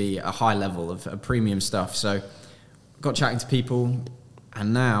things to be a high level of premium stuff. So I got chatting to people,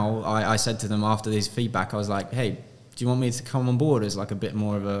 and now I said to them after this feedback, I was like, hey, do you want me to come on board as like a bit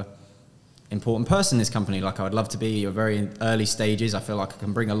more of a important person in this company? Like I would love to be. You're very early stages. I feel like I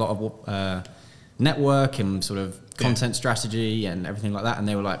can bring a lot of network and sort of content strategy and everything like that. And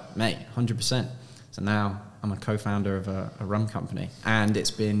they were like, mate, 100%. So now I'm a co-founder of a rum company, and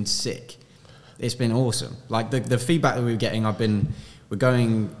it's been sick. It's been awesome. Like the feedback that we were getting, we're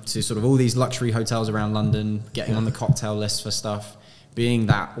going to sort of all these luxury hotels around London, getting on the cocktail list for stuff, being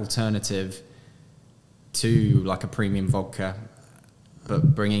that alternative to like a premium vodka,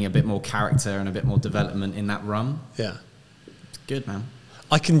 but bringing a bit more character and a bit more development in that rum. Yeah. It's good, man.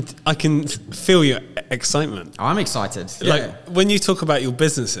 I can feel your excitement. I'm excited. Like when you talk about your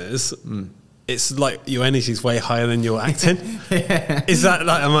businesses, it's like your energy is way higher than your acting. Is that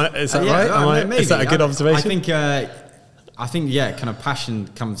like, is that right? Maybe. Is that a good observation? I think kind of passion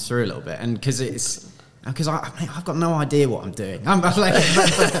comes through a little bit, and because I've got no idea what I'm doing. None of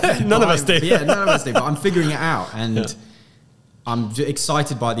us do. Yeah, none of us do. But I'm figuring it out, and I'm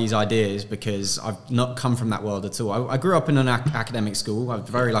excited by these ideas because I've not come from that world at all. I grew up in an academic school. I was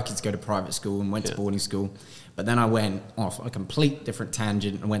very lucky to go to private school and went to boarding school. But then I went off a complete different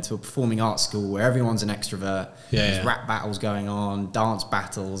tangent and went to a performing arts school where everyone's an extrovert. There's rap battles going on, dance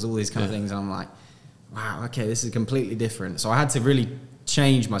battles, all these kind of things. And I'm like, wow, okay, this is completely different. So I had to really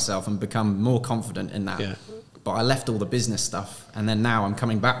change myself and become more confident in that. Yeah. But I left all the business stuff, and then now I'm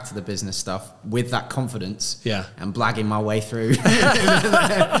coming back to the business stuff with that confidence and blagging my way through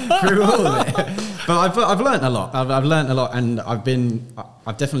through all of it. But I've learned a lot. I've learned a lot, and I've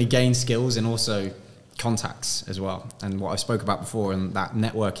definitely gained skills and also contacts as well. And what I spoke about before, and that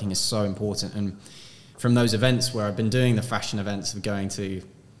networking is so important. And from those events where I've been doing the fashion events of going to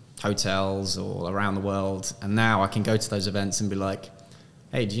hotels or around the world, and now I can go to those events and be like,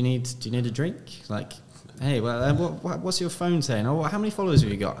 hey, do you need a drink? Like, hey, well, what's your phone saying? Oh, how many followers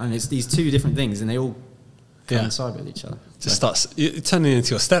have you got? And it's these two different things, and they all coincide with each other. Just starts turning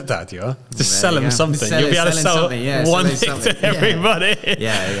into your stepdad. You are just sell him something. You'll be able to sell one thing to everybody.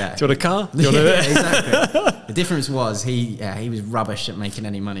 Yeah. Do you want a car? Do you want exactly. The difference was he was rubbish at making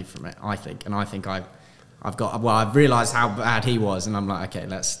any money from it. I think, and I think I've realised how bad he was, and I'm like, okay,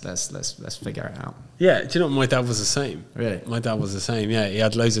 let's figure it out. Yeah, do you know what? My dad was the same. Really? My dad was the same. Yeah, he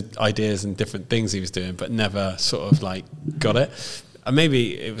had loads of ideas and different things he was doing, but never sort of like got it. And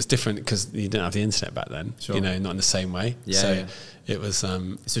maybe it was different because you didn't have the internet back then. Sure. You know, not in the same way. Yeah. So it was.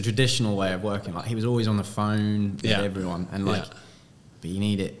 It's a traditional way of working. Like he was always on the phone with everyone, and like, but you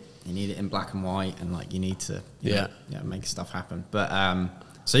need it. You need it in black and white, and like you need to make stuff happen. But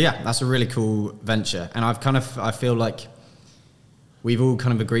so yeah, that's a really cool venture, and I feel like we've all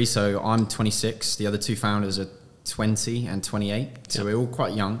kind of agreed. So I'm 26. The other two founders are 20 and 28. So we're all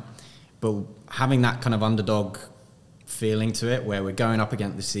quite young, but having that kind of underdog feeling to it, where we're going up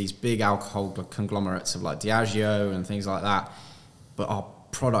against these big alcohol conglomerates of like Diageo and things like that, but our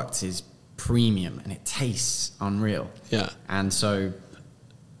product is premium and it tastes unreal. Yeah. And so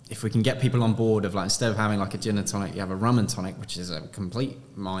if we can get people on board of like, instead of having like a gin and tonic, you have a rum and tonic, which is a complete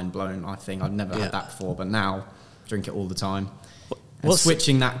mind blown. I think I've never had that before, but now drink it all the time. And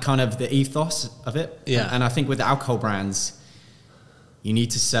switching that kind of the ethos of it. Yeah. And I think with the alcohol brands, you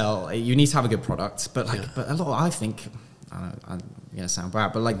need to have a good product, but but a lot, I think, I'm going to sound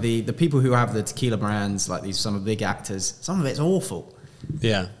bad, but like the people who have the tequila brands, like some of the big actors, some of it's awful.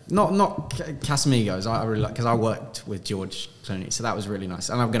 Yeah. Not Casamigos. I really like, because I worked with George Clooney, so that was really nice,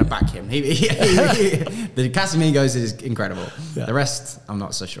 and I'm going to back him. The Casamigos is incredible. Yeah. The rest, I'm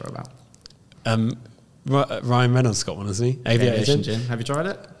not so sure about. Ryan Reynolds got one, hasn't he? Aviation gin. Have you tried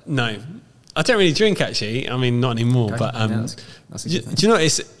it? No. I don't really drink, actually. I mean, not anymore. Okay. But that's a good thing. Do you know,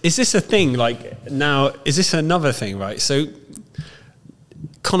 is this a thing? Like now, is this another thing? Right. So,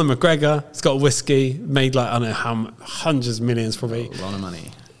 Conor McGregor has got a whiskey made like I don't know how hundreds of millions probably. A lot of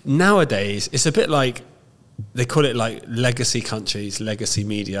money. Nowadays, it's a bit like they call it like legacy countries, legacy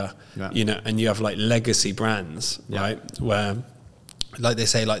media. Yeah. You know, and you have like legacy brands, right? Where, like they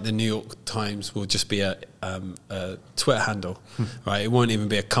say, like the New York Times will just be a Twitter handle, right? It won't even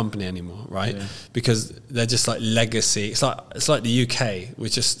be a company anymore, right? Yeah. Because they're just like legacy. It's like the UK,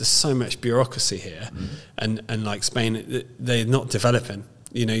 which just there's so much bureaucracy here, and like Spain, they're not developing.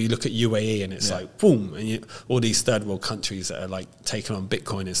 You know, you look at UAE and it's like boom, and all these third world countries that are like taking on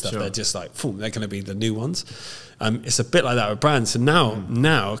Bitcoin and stuff. Sure. They're just like boom, they're going to be the new ones. It's a bit like that with brands. So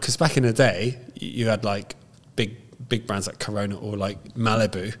now, because back in the day, you had like big brands like Corona or like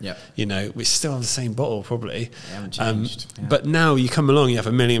Malibu, you know, which still have the same bottle probably. They haven't changed. But now you come along, you have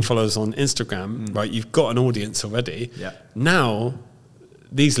 1 million followers on Instagram, right? You've got an audience already. Yeah. Now,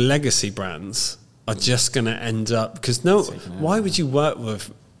 these legacy brands are just going to end up, because why would you work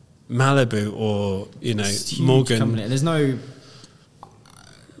with Malibu or, you know, Morgan? Company. And there's no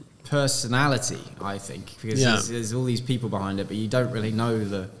personality, I think, because there's all these people behind it, but you don't really know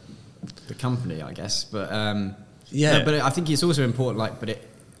the company, I guess. But no, but I think it's also important. Like,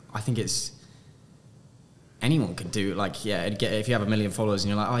 I think it's anyone can do. Like, if you have 1 million followers and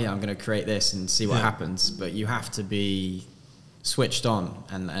you're like, oh yeah, I'm going to create this and see what happens. But you have to be switched on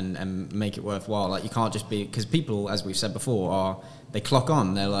and make it worthwhile. Like, you can't just be, because people, as we've said before, they clock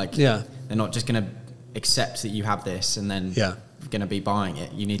on. They're like, they're not just going to accept that you have this and then going to be buying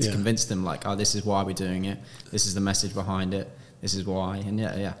it. You need to convince them, like, oh, this is why we're doing it. This is the message behind it. This is why.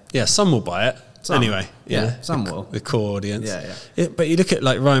 And some will buy it. Anyway, some will. The core audience. But you look at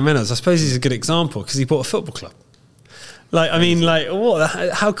like Ryan Reynolds. I suppose he's a good example because he bought a football club. Like, I mean, like,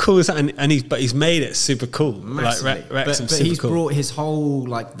 how cool is that? And he's made it super cool. Massively. Like, but he's brought his whole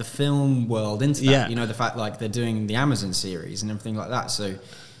like the film world into that. You know, the fact like they're doing the Amazon series and everything like that. So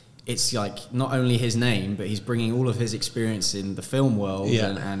it's like not only his name, but he's bringing all of his experience in the film world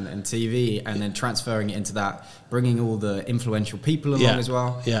and TV, and then transferring it into that, bringing all the influential people along as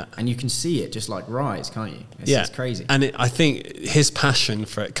well. Yeah. And you can see it just like rise, can't you? It's crazy. And I think his passion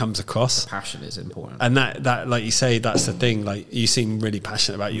for it comes across. The passion is important. And that, like you say, that's the thing. Like, you seem really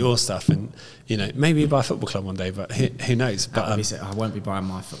passionate about your stuff, and, you know, maybe you buy a football club one day, but who knows? But I won't be buying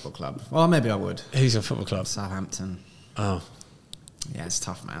my football club. Well, maybe I would. Who's your football club? Southampton. Oh. Yeah, it's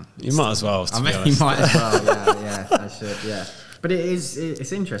tough, man. You might as well. You might as well. I should. But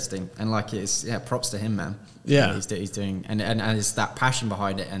it's interesting, and like props to him, man. Yeah, he's doing, and it's that passion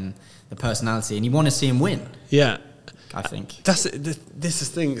behind it and the personality, and you want to see him win. Yeah, I think this is the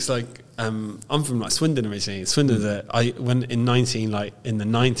thing. It's like I'm from like Swindon originally. Swindon, when in the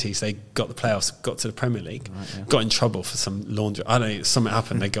 90s they got the playoffs, got to the Premier League, got in trouble for some laundry. I don't know, something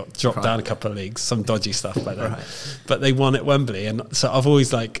happened. They got dropped down a couple of leagues, some dodgy stuff back then. But they won at Wembley, and so I've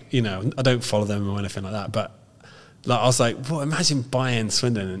always like, you know, I don't follow them or anything like that, but Like I was like, well, imagine buying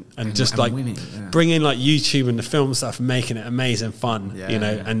Swindon and just like winning, bringing like YouTube and the film stuff, and making it amazing fun, Yeah, you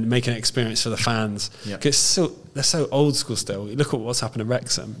know, yeah. and making an experience for the fans. Because they're so old school still. You look at what's happened to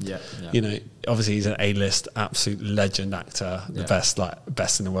Wrexham. You know, obviously he's an A-list, absolute legend actor, the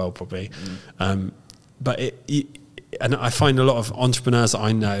best in the world probably. But and I find a lot of entrepreneurs that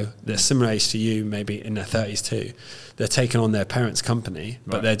I know, they're similar age to you, maybe in their 30s too. They're taking on their parents' company,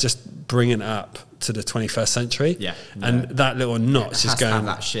 but they're just bringing it up to the 21st century. And that little notch is going... to have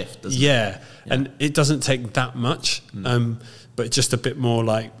that shift, doesn't it? And it doesn't take that much, but just a bit more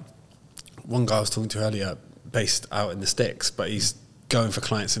like... One guy I was talking to earlier, based out in the sticks, but he's going for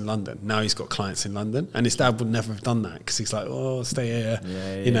clients in London. Now he's got clients in London, and his dad would never have done that because he's like, oh, stay here,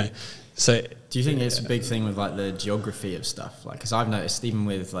 you know. So do you think it's a big thing with like the geography of stuff? Like, because I've noticed even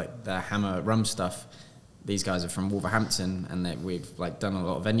with like the Hammer Rum stuff, these guys are from Wolverhampton, and we've like done a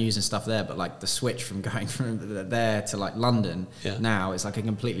lot of venues and stuff there. But like the switch from going from there to like London now, it's like a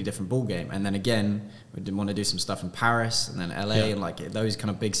completely different ball game. And then again, we didn't want to do some stuff in Paris and then LA and like those kind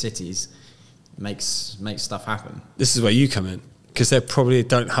of big cities makes stuff happen. This is where you come in, because they probably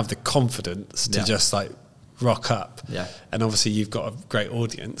don't have the confidence to just like rock up, and obviously you've got a great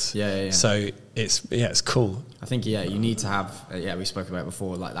audience, so it's cool. I think you need to have we spoke about it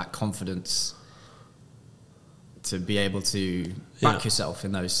before, like that confidence to be able to back yourself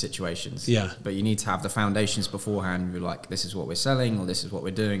in those situations, but you need to have the foundations beforehand. You're like, this is what we're selling or this is what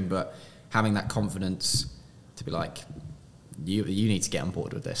we're doing, but having that confidence to be like, you need to get on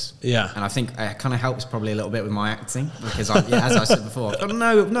board with this. And I think it kind of helps probably a little bit with my acting, because as I said before, I've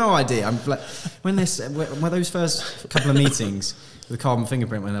got no idea. I'm like, when those first couple of meetings with Carbon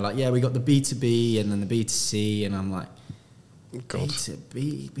Fingerprint, when they're like, we got the B2B and then the B2C, and I'm like,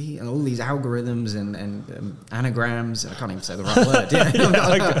 B2B, and all these algorithms and anagrams. I can't even say the right word.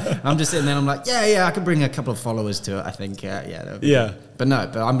 I'm just sitting there and I'm like, I could bring a couple of followers to it, I think. But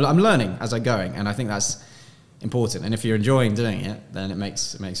I'm learning as I'm going, and I think that's important. And if you're enjoying doing it, then it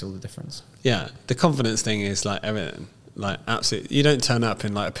makes all the difference. The confidence thing is like everything. Like, absolutely, you don't turn up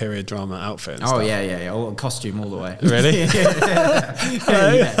in like a period drama outfit and stuff. All costume all the way. Really?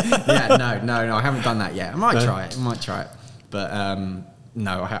 No, I haven't done that yet. I might try it, but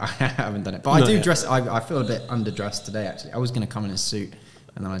no, I haven't done it. But I do dress. I feel a bit underdressed today, actually. I was going to come in a suit,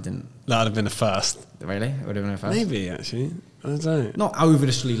 and then I didn't. That would have been a first. Really? It would have been a first? Maybe, actually. I don't know. Not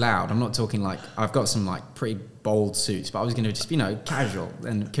overly loud. I'm not talking like, I've got some like pretty bold suits, but I was going to just, casual,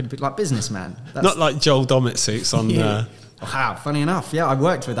 and could be like businessman. Not like Joel Dommett suits on... Wow, funny enough. I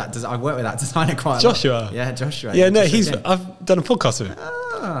worked with that designer quite a lot. Joshua. Yeah, Joshua. Yeah, no, I've done a podcast with him.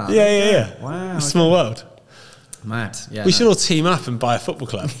 Wow. Small world. Mad. Yeah, we should all team up and buy a football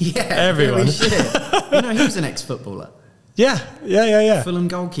club. Everyone. We should. He was an ex-footballer. Yeah. Fulham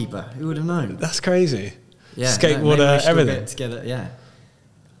goalkeeper. Who would have known? That's crazy. Skateboarder, everything together.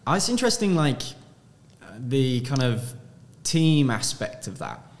 It's interesting, like the kind of team aspect of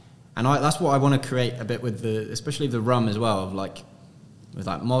that, and that's what I want to create a bit with especially the rum as well, of like with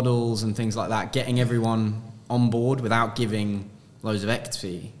like models and things like that, getting everyone on board without giving loads of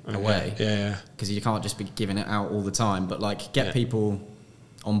equity away. Because you can't just be giving it out all the time, but like get people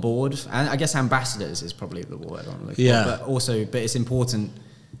on board, and I guess ambassadors is probably the word I'm looking for. But it's important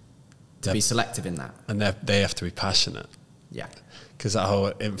to be selective in that, and they have to be passionate. Because that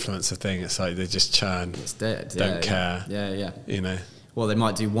whole influencer thing, it's like they just churn. It's dead. Don't care. Well, they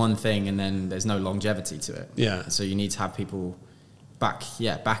might do one thing and then there's no longevity to it. So you need to have people back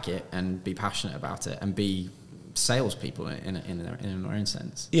it and be passionate about it and be salespeople in their own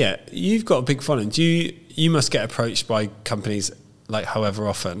sense. You've got a big following. You must get approached by companies like however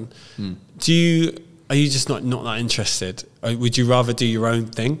often. Are you just not that interested? Or would you rather do your own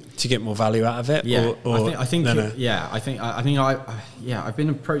thing to get more value out of it? I've been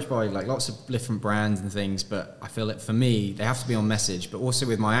approached by like lots of different brands and things, but I feel that for me, they have to be on message. But also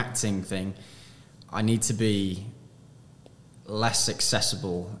with my acting thing, I need to be less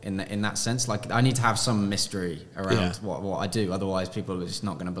accessible in that sense. Like I need to have some mystery around what I do. Otherwise, people are just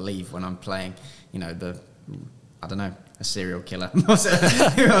not going to believe when I'm playing. I don't know, a serial killer. Who else?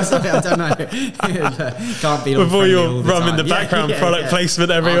 I don't know. Can't be with all your rum in the background, product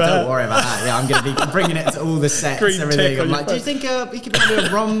placement everywhere. Don't worry about that. I'm going to be bringing it to all the sets, green everything. I'm like, do you think we could do a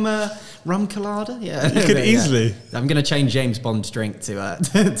rum colada? You could easily. I'm going to change James Bond's drink to a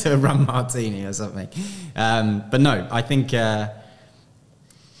rum martini or something. But no, I think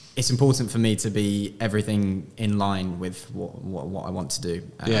it's important for me to be everything in line with what I want to do.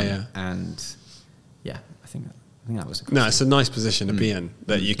 And I think that was it's a nice position to be in,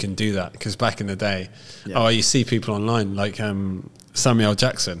 that you can do that, because back in the day you see people online like Samuel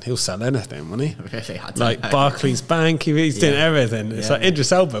Jackson, he'll sell anything, won't he? Really, I don't like know. Barclays Bank, he's doing everything. It's like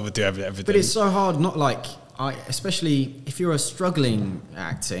Idris Elba would do everything. But it's so hard, not like, especially if you're a struggling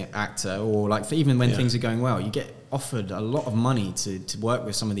actor, or like even when things are going well, you get offered a lot of money to work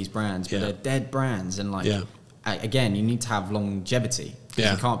with some of these brands, but they're dead brands, and like again, you need to have longevity.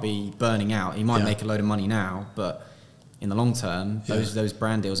 You can't be burning out. You might make a load of money now, but in the long term, those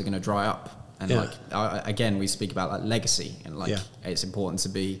brand deals are going to dry up. And like again, we speak about like legacy, and like it's important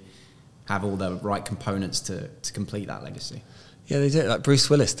to have all the right components to complete that legacy. Yeah, they did. Like Bruce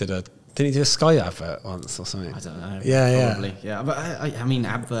Willis didn't he do a Sky advert once or something? I don't know. Probably. Yeah. But I mean,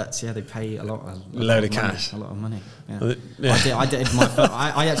 adverts. Yeah, they pay a load of cash, a lot of money. Yeah. I did my first,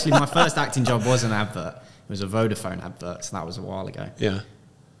 actually my first acting job was an advert. It was a Vodafone advert, so that was a while ago. Yeah.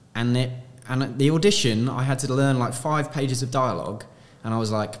 And the audition, I had to learn like 5 pages of dialogue. And I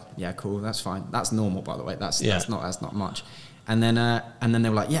was like, yeah, cool, that's fine. That's normal, by the way. That's not much. And then they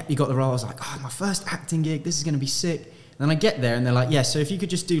were like, yeah, you got the role. I was like, oh, my first acting gig. This is going to be sick. And then I get there, and they're like, yeah, so if you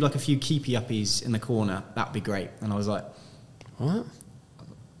could just do like a few keepy uppies in the corner, that'd be great. And I was like, what?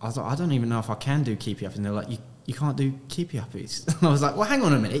 I was like, I don't even know if I can do keepy uppies. And they're like, you can't do keepy uppies. And I was like, well, hang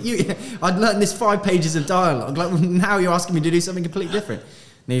on a minute. I'd learned this 5 pages of dialogue. Like now you're asking me to do something completely different.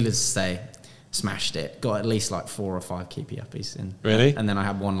 Needless to say, smashed it. Got at least like 4 or 5 keepy uppies in. Really? And then I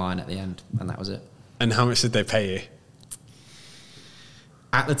had one line at the end, and that was it. And how much did they pay you?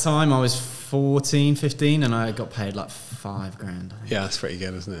 At the time, I was 14, 15, and I got paid like $5,000. Yeah, that's pretty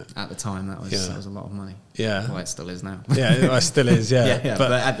good, isn't it? At the time, that was a lot of money. Yeah. Well, it still is now. Yeah, it still is, yeah.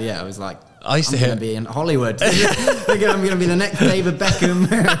 But at the I was like, I used to I'm going to be in Hollywood. I'm going to be the next David Beckham.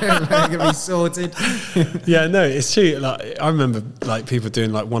 I'm going to be sorted. Yeah, no, it's true. Like I remember like people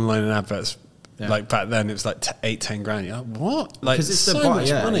doing like one-liner adverts. Yeah. Like back then, it was like 8-10 grand. You're like, what? Like, it's so much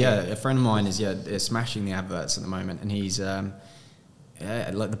money. Yeah, a friend of mine is smashing the adverts at the moment, and he's like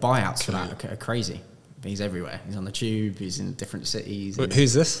the buyouts for that are crazy. He's everywhere. He's on the tube. He's in different cities.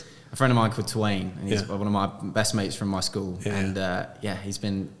 Who's this? A friend of mine called Twain, and he's one of my best mates from my school. Yeah. And he's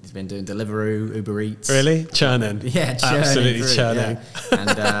been doing Deliveroo, Uber Eats. Really? Churning. Yeah, absolutely churning. Yeah.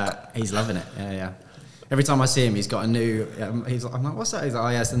 And he's loving it. Yeah. Every time I see him, he's got a new. I'm like, what's that? He's like, oh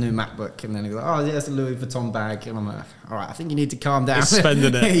yeah, it's the new MacBook. And then he's like, oh yeah, it's a Louis Vuitton bag. And I'm like, all right, I think you need to calm down. He's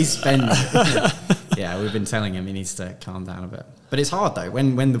spending it. He's spending it. Yeah, we've been telling him he needs to calm down a bit. But it's hard though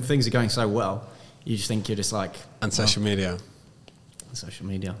when the things are going so well. You just think you're just like. And social media. Social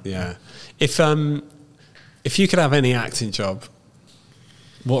media. Yeah. If you could have any acting job,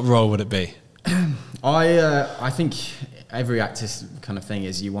 what role would it be? I think every actor's kind of thing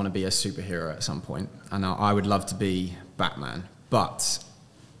is you want to be a superhero at some point, and I would love to be Batman, but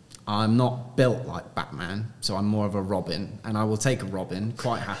I'm not built like Batman, so I'm more of a Robin, and I will take a Robin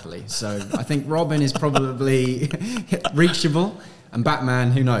quite happily. So I think Robin is probably reachable, and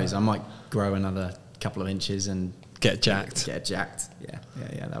Batman, who knows, I might grow another couple of inches and get jacked. Yeah,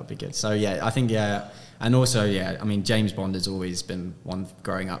 that would be good. So yeah, I think and also I mean James Bond has always been one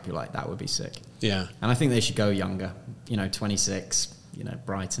growing up. You're like, that would be sick. Yeah, and I think they should go younger. 26.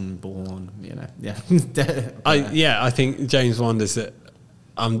 Brighton born. Yeah. I think James Bond is that.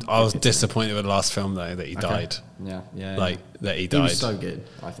 I was disappointed with the last film though that he died. Yeah. That he died. He was so good.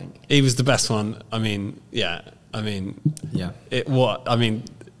 I think he was the best one.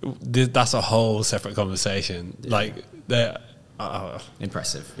 That's a whole separate conversation. Yeah. Like they're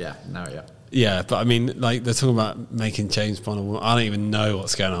impressive. Yeah. No. Yeah. Yeah, but I mean, like they're talking about making James Bond. I don't even know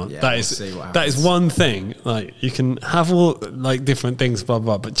what's going on. Yeah, that is one thing. Like you can have all like different things, blah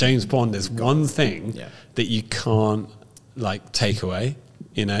blah. But James Bond is one thing that you can't like take away.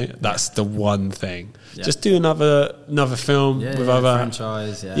 That's the one thing. Yeah. Just do another film with other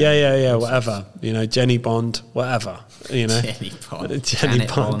franchise. Yeah, whatever. Jenny Bond, whatever. Jenny Bond. Jenny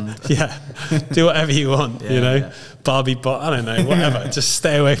Bond. Yeah, do whatever you want. Barbie Bond. I don't know, whatever. Just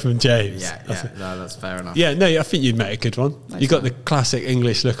stay away from James. No, that's fair enough. Yeah, no, I think you'd make a good one. You got the classic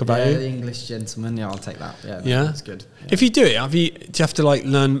English look about you. The English gentleman. Yeah, I'll take that. Yeah, that's good. Yeah. If you do it, do you have to like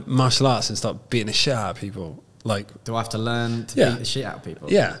learn martial arts and start beating the shit out of people? Like, do I have to learn to beat the shit out of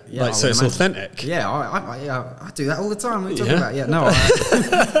people? Yeah, so it's authentic. Yeah, I do that all the time. What are you talking about?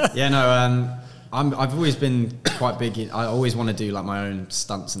 I've always been quite big. I always want to do like my own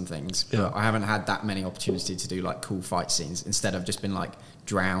stunts and things, but I haven't had that many opportunities to do like cool fight scenes. Instead, I've just been like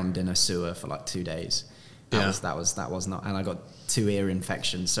drowned in a sewer for like 2 days. That was not, and I got 2 ear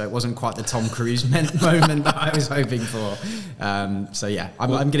infections, so it wasn't quite the Tom Cruise moment that I was hoping for. I'm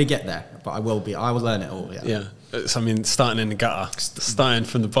going to get there, but I will learn it all. Yeah. So, I mean, starting in the gutter, starting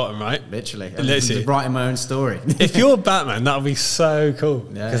from the bottom, right? Literally. Writing my own story. If you're Batman, that would be so cool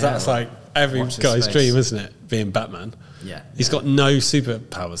because that's like every watch this guy's space. dream, isn't it? Being Batman. Yeah. He's got no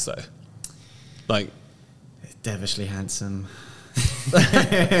superpowers though. Like, Devilishly handsome.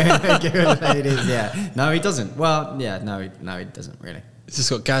 It is, yeah. No, he doesn't. Well, yeah, no, he doesn't really. he's just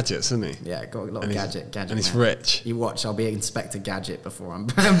got gadgets, hasn't he? Yeah, got a lot of gadget. And he's man. rich. You watch, I'll be Inspector Gadget before I'm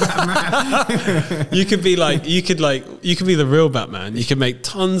Batman. You could be you could be the real Batman. You could make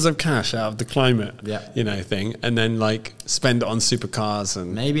tons of cash out of the climate, thing, and then spend it on supercars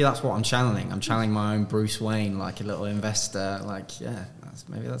and. Maybe that's what I'm channeling. I'm channeling my own Bruce Wayne, like a little investor.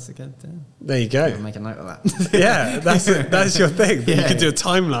 Maybe that's a good thing. There you go. I'll make a note of that. Yeah, that's your thing. You could do a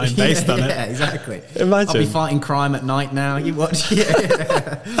timeline based on it. Yeah, exactly. Imagine. I'll be fighting crime at night now. You watch,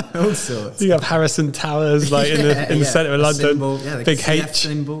 all sorts. You have Harrison Towers in the centre of London. Symbol, the big CF H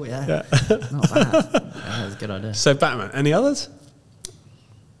symbol. Yeah, not bad. That's a good idea. So Batman. Any others?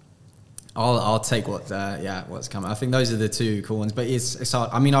 I'll take what's coming. I think those are the two cool ones. But it's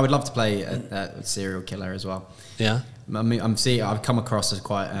hard. I mean, I would love to play a serial killer as well. Yeah. I mean, I've come across as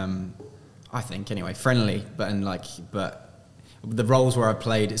quite, I think anyway, friendly, but the roles where I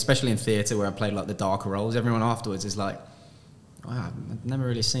played, especially in theatre, where I played the darker roles, everyone afterwards is like, wow, I've never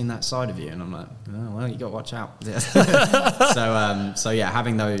really seen that side of you, and I'm like, oh, well, you got to watch out. So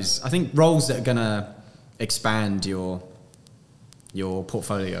having those, I think roles that are gonna expand your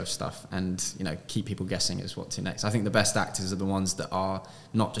portfolio of stuff and keep people guessing is what to next. I think the best actors are the ones that are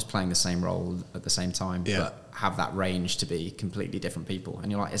not just playing the same role at the same time, but have that range to be completely different people.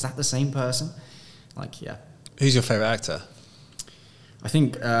 And you're like, is that the same person? Who's your favourite actor? I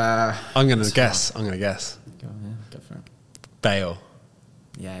think I'm gonna guess. Go for it. Bale.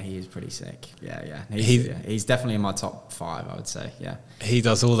 Yeah, he is pretty sick. Yeah. He's definitely in my top 5, I would say. Yeah. He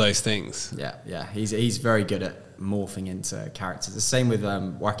does all those things. Yeah. He's very good at morphing into characters. The same with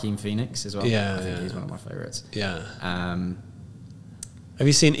Joaquin Phoenix as well. Yeah, I think he's one of my favourites. Yeah. Have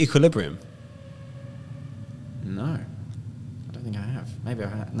you seen Equilibrium? No, I don't think I have. Maybe I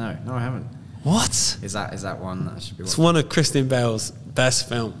have. No, I haven't. What? Is that one that I should be watching? It's one of Christian Bale's best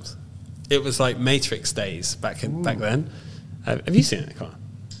films. It was like Matrix days back then. Have you seen it? Come on.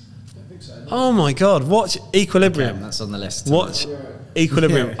 I think so. Oh my God! Watch Equilibrium. Okay, that's on the list. Watch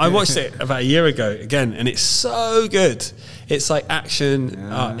Equilibrium. I watched it about a year ago again, and it's so good. It's like action.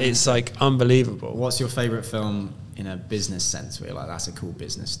 It's unbelievable. What's your favourite film in a business sense? Where you're like, that's a cool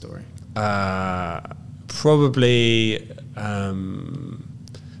business story. Probably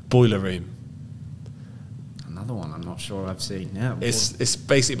Boiler Room. Another one I'm not sure I've seen. Yeah, it's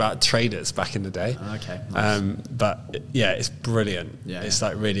basically about traders back in the day. Okay, nice. But it's brilliant. Yeah, it's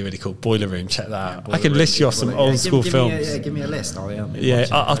really, really cool. Boiler Room, check that out. I could Room, list you off some old school films. Give me a list.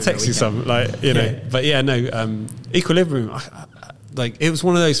 I'll text you some. But Equilibrium. It was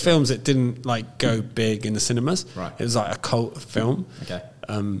one of those films that didn't go big in the cinemas. Right. It was a cult film. Okay.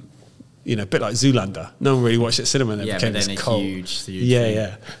 A bit like Zoolander. No one really watched it at cinema, and it became this cult. Huge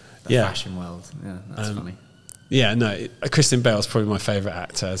The fashion world. Yeah, that's funny. Yeah, no, Christian Bale's probably my favourite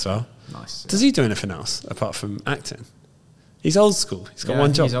actor as well. Nice. Does he do anything else apart from acting? He's old school. He's got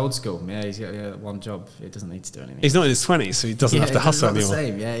one job. He's old school. Yeah, he's got one job. He doesn't need to do anything. He's not in his 20s, so he doesn't have to hustle anymore.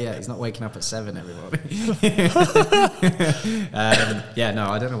 Same. Yeah. He's not waking up at 7, everybody. No,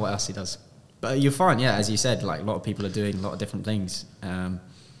 I don't know what else he does. But you're fine, as you said, a lot of people are doing a lot of different things. Do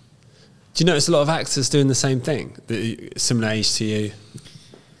you notice a lot of actors doing the same thing? Similar age to you?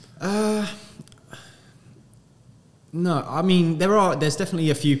 No, I mean, there's definitely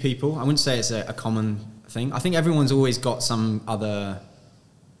a few people. I wouldn't say it's a common thing. I think everyone's always got some other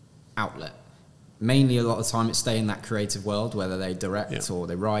outlet. Mainly a lot of the time it's stay in that creative world, whether they direct or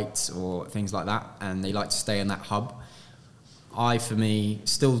they write or things like that, and they like to stay in that hub. For me,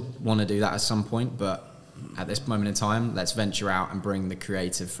 still want to do that at some point, but at this moment in time, let's venture out and bring the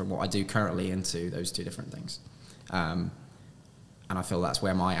creative from what I do currently into those two different things. And I feel that's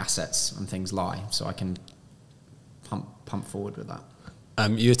where my assets and things lie, so I can pump forward with that.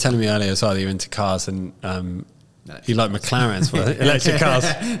 You were telling me earlier as well that you're into cars and you like McLarens, electric cars.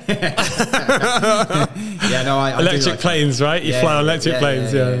 I electric planes, right? You fly on electric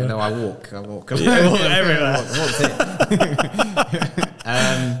planes. Yeah. No, I walk. I walk everywhere.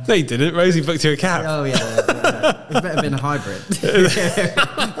 No, you didn't. Rosie booked you a cab. Oh yeah. It's better have been a hybrid.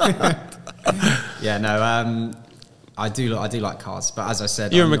 I do like cars, but as I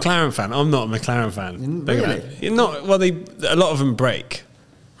said, you're a McLaren fan. I'm not a McLaren fan. Really? You're not. Well, a lot of them break,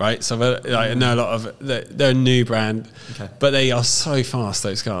 right? So I know a lot of they're a new brand, but they are so fast.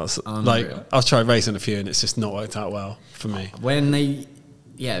 Those cars. I've tried racing a few, and it's just not worked out well for me. When they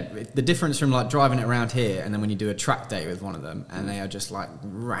yeah, the difference from like driving it around here and then when you do a track day with one of them and they are just like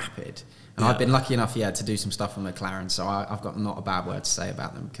rapid. And I've been lucky enough, to do some stuff on McLaren, so I've got not a bad word to say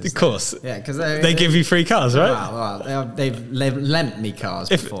about them. Of course. Yeah, because they give you free cars, right? Well, they've lent me cars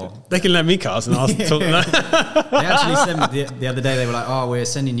before. They can lend me cars and I'll talk to them. They actually sent me the other day, they were like, oh, we're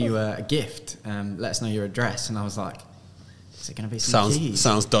sending you a gift, let us know your address. And I was like, is it going to be some keys?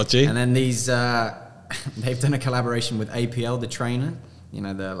 Sounds dodgy. And then these, they've done a collaboration with APL, the trainer. You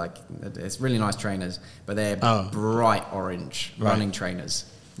know, they're like, it's really nice trainers, but they're bright orange running trainers.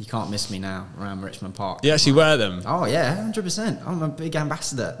 You can't miss me now around Richmond Park. You actually wear them? Oh, yeah, 100%. I'm a big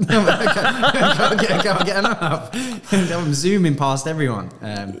ambassador. can't get enough. I'm zooming past everyone.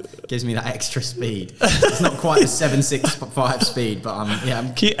 Gives me that extra speed. It's not quite a 765 speed, but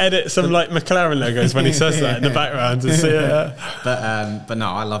I'm... Can you edit some like McLaren logos when he says that in the background to see it? But no,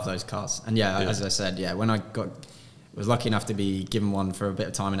 I love those cars. And as I said, when I was lucky enough to be given one for a bit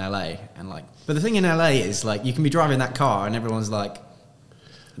of time in LA, and like, but the thing in LA is like you can be driving that car and everyone's like,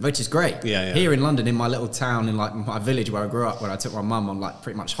 which is great. Here in London, in my little town, in like my village where I grew up, where I took my mum on like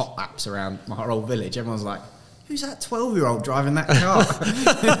pretty much hot laps around my whole village, everyone's like, who's that 12-year-old driving that car?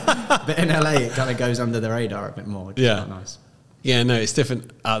 But in LA, it kind of goes under the radar a bit more, which is quite nice. Yeah, no, it's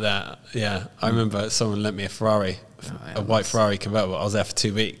different out there. Yeah, I remember someone lent me a Ferrari, a white Ferrari convertible. I was there for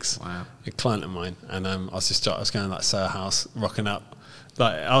 2 weeks. Wow. A client of mine, and I was going to like Soho House, rocking up.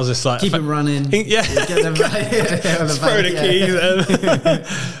 Like I was just like keep it running. Yeah, get them throw the keys.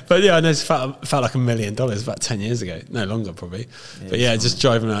 But yeah, I know it felt like $1 million about 10 years ago. No longer probably. But yeah, just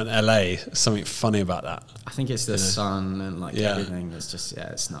driving around LA, something funny about that. I think it's the sun and like everything. It's just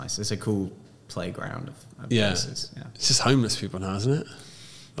it's nice. It's a cool playground of places. Yeah, it's just homeless people now, isn't it?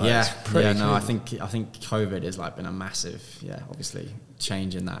 Like, cool. I think COVID has like been a massive, obviously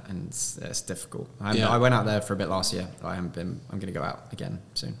change in that, and it's difficult. I went out there for a bit last year. I haven't been. I'm going to go out again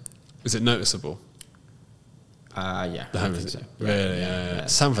soon. Is it noticeable? I think so. Really? Yeah.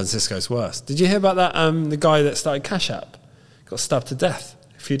 San Francisco's worse. Did you hear about that? The guy that started Cash App got stabbed to death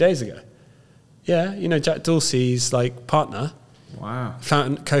a few days ago. Yeah, you know Jack Dorsey's like partner. Wow.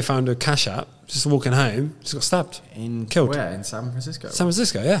 Co-founder of Cash App. Just walking home, just got stabbed. Killed. Where? In San Francisco? San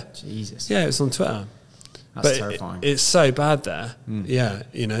Francisco, yeah. Jesus. Yeah, it was on Twitter. That's terrifying. It's so bad there. Yeah,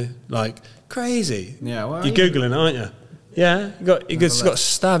 you know, like crazy. Yeah, well, you're Googling it, aren't you? Yeah, he got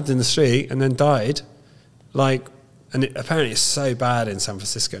stabbed in the street and then died. Like, and apparently it's so bad in San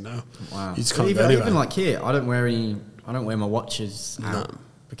Francisco now. Wow. You just can't go anywhere. Even like here, I don't wear my watches out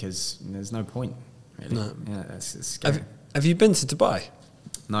because there's no point. Really. No. Yeah, it's scary. Have you been to Dubai?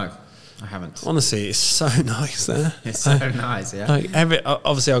 No. I haven't. Honestly, it's so nice there. It's so nice, yeah. Like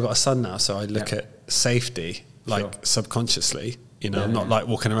obviously, I've got a son now, so I look at safety subconsciously. You know, I'm not like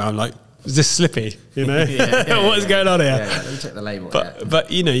walking around like, is this slippy? You know, what is going on here? Yeah, let me check the label. But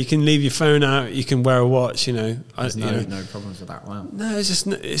you know, you can leave your phone out. You can wear a watch. You know, there's no problems with that. Wow. No,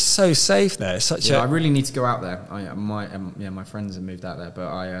 it's so safe there. It's such I really need to go out there. My friends have moved out there, but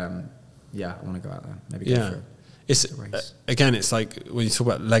I want to go out there. Maybe go for it. It's again, it's like when you talk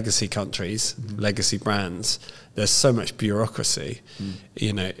about legacy countries, legacy brands. There's so much bureaucracy,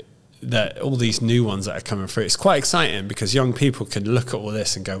 you know, that all these new ones that are coming through. It's quite exciting because young people can look at all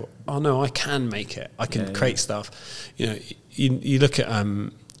this and go, "Oh no, I can make it. I can create stuff." You know, you look at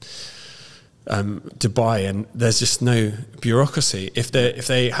Dubai, and there's just no bureaucracy. If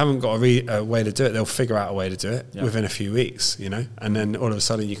they haven't got a way to do it, they'll figure out a way to do it within a few weeks, you know, and then all of a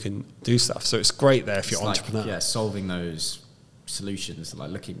sudden you can do stuff. So it's great there if you're an entrepreneur. Solving those solutions,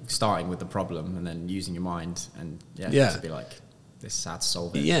 like starting with the problem and then using your mind and to be like, this is how to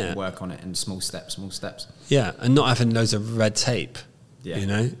solve it. And work on it in small steps. Yeah, and not having loads of red tape. Yeah. You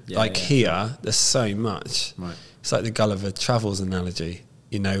know, here there's so much. Right. It's like the Gulliver Travels analogy.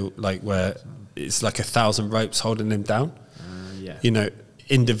 You know, like where it's like 1,000 ropes holding him down. You know,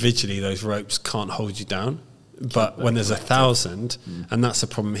 individually those ropes can't hold you down, but when there's 1,000, and that's the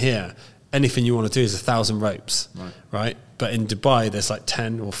problem here. Anything you want to do is 1,000 ropes, right? But in Dubai, there's like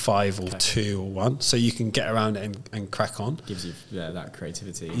 10 or 5 or 2 or 1, so you can get around it and crack on. Gives you that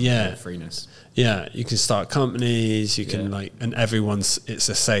creativity, that freeness. Yeah, you can start companies. You can and it's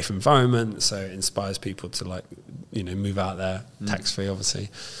a safe environment, so it inspires people to like, you know, move out there, tax free, obviously.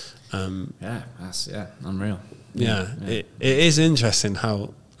 That's unreal. It is interesting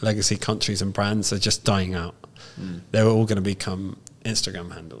how legacy countries and brands are just dying out. They're all going to become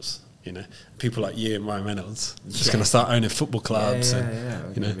Instagram handles. You know, people like you and Ryan Reynolds just going to start owning football clubs.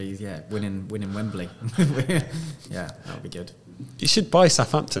 Winning Wembley. That would be good. You should buy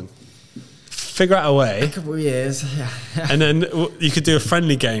Southampton. figure out a way. A couple of years, yeah. And then you could do a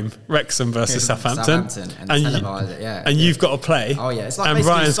friendly game, Wrexham versus Southampton. And televise it, yeah. And you've got to play. Oh, yeah. It's like and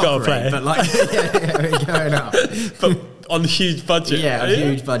Ryan's got to play. But like, we're going up. But on a huge budget. Yeah, a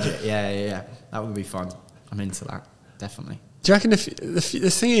huge budget. Yeah. That would be fun. I'm into that, definitely. Do you reckon if the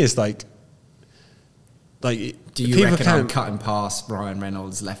thing is, like, do you reckon I'm cutting past Ryan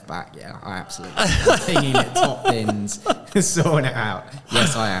Reynolds left back? Yeah, I absolutely. I'm pinging it top bins, sorting it out.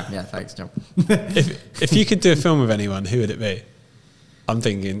 Yes, I am. Yeah, thanks, John. if you could do a film with anyone, who would it be? I'm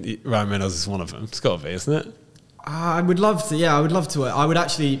thinking Ryan Reynolds is one of them. It's got to be, isn't it? I would love to. Yeah, I would love to. I would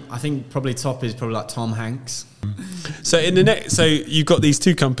actually. I think probably top is probably like Tom Hanks. So so you've got these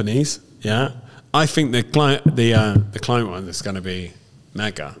two companies. Yeah, I think the client one is going to be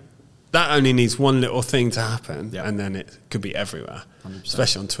mega. That only needs one little thing to happen, and then it could be everywhere, 100%.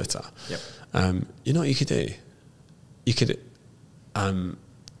 Especially on Twitter. Yep. You know what you could do? You can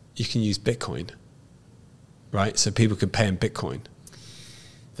use Bitcoin, right? So people could pay in Bitcoin.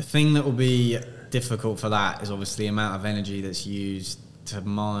 The thing that will be difficult for that is obviously the amount of energy that's used to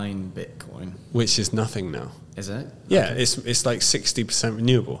mine Bitcoin, which is nothing now. Is it? Yeah, okay. It's like 60%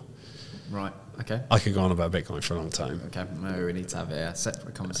 renewable. Right. Okay. I could go on about Bitcoin for a long time. Okay, no, we need to have a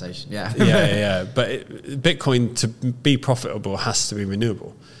separate conversation. Yeah. yeah. But Bitcoin, to be profitable, has to be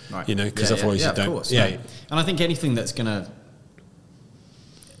renewable. Right. You know, because otherwise you don't. Of course, yeah. And I think anything that's going to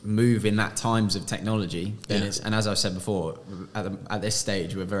move in that times of technology, then it's, and as I've said before, at this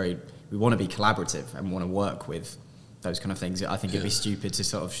stage, we want to be collaborative and want to work with those kind of things. I think it'd be stupid to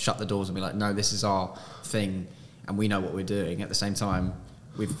sort of shut the doors and be like, no, this is our thing, and we know what we're doing. At the same time,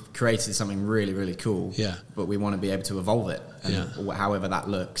 we've created something really, really cool. Yeah. But we want to be able to evolve it, and however that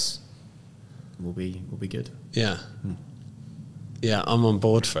looks, will be good. Yeah. Yeah, I'm on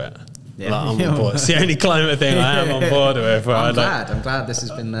board for it. Yeah. Like, I'm on board. It's the only climate thing I am on board with. I'm glad this has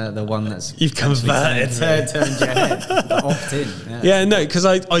been the one that's you've converted, turned your head, opt in. Yeah, no, because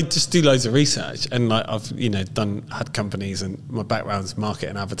I just do loads of research, and like I've had companies, and my background's market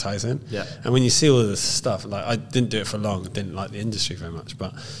and advertising. Yeah. And when you see all this stuff, like I didn't do it for long, didn't like the industry very much,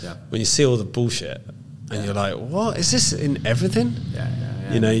 but when you see all the bullshit, and you're like, what is this in everything? Yeah.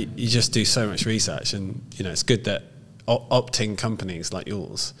 You know, you just do so much research, and it's good that opt-in companies like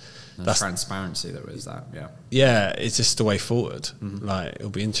yours. That's transparency. There is that, yeah. It's just the way forward. Mm-hmm. Like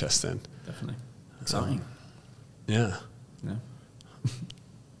it'll be interesting. Definitely exciting. Yeah.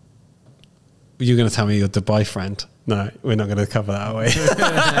 You're going to tell me your Dubai friend? No, we're not going to cover that, are we?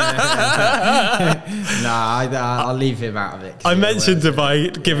 I'll leave him out of it. I mentioned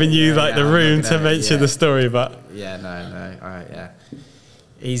Dubai, giving you the room to mention the story, but no. All right, yeah.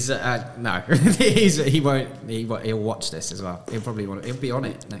 He's no. He won't. He'll watch this as well. He'll be on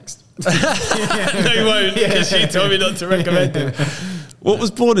it next. No, he won't, because she told me not to recommend him. What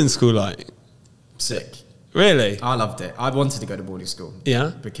was boarding school like? Sick. Really? I loved it. I wanted to go to boarding school.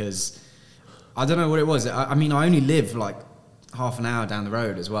 Yeah. Because I don't know what it was. I mean, I only live like half an hour down the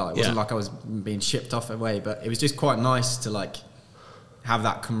road as well. It wasn't like I was being shipped off away, but it was just quite nice to like have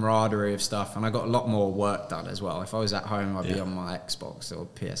that camaraderie of stuff, and I got a lot more work done as well. If I was at home, I'd be on my Xbox or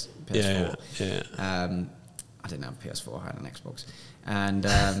PS4. I didn't have a PS4, I had an Xbox. And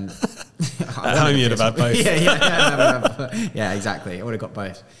at home you'd have had both. Yeah, exactly. I would have got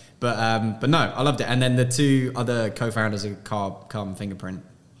both. But no, I loved it. And then the two other co-founders of Carbon Fingerprint,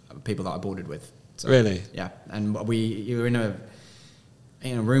 people that I boarded with. So, really? Yeah. And you were in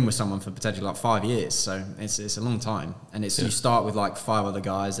a room with someone for potentially like 5 years, so it's a long time, and you start with like 5 other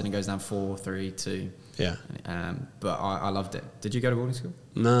guys, then it goes down 4, 3, 2. Yeah. But I loved it. Did you go to boarding school?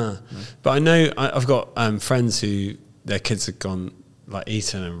 No. But I know I've got friends who their kids have gone like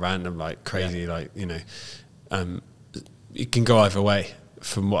Eton and random like crazy it can go either way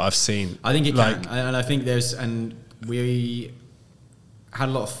from what I've seen. I think it can, and I think we had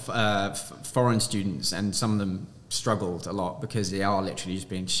a lot of foreign students, and some of them struggled a lot because they are literally just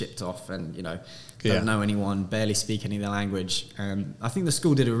being shipped off, and don't know anyone, barely speak any of the language. I think the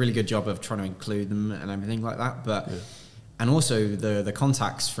school did a really good job of trying to include them and everything like that, but and also the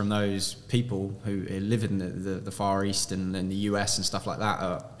contacts from those people who live in the Far East and in the US and stuff like that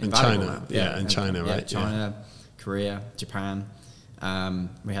are invaluable. China, China, right? China, Korea, Japan.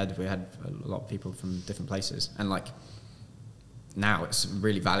 We had a lot of people from different places, and like now it's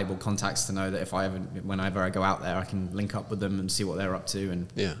really valuable contacts to know that whenever I go out there, I can link up with them and see what they're up to, and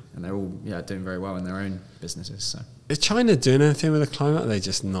they're all doing very well in their own businesses. So is China doing anything with the climate? Or are they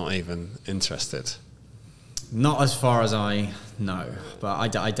just not even interested? Not as far as I know, but I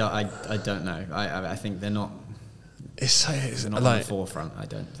don't know. I think they're not. it's not like on the forefront, I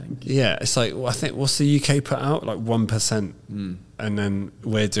don't think. Yeah, it's like, well, I think, what's the UK put out? Like 1%. And then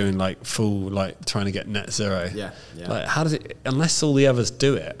we're doing like full, like trying to get net zero. Yeah. Like, how does it, unless all the others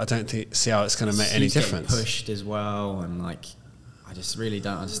do it, I don't see how it's going to make any difference. Pushed as well, and like, I just really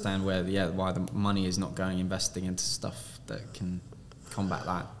don't understand why the money is not going investing into stuff that can combat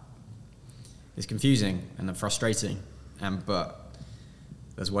that. It's confusing and frustrating, but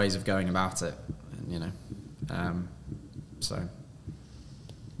there's ways of going about it, and, you know, so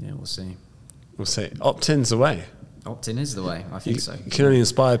yeah, we'll see. We'll see. Opt-in's the way. Opt-in is the way. I think so. You can only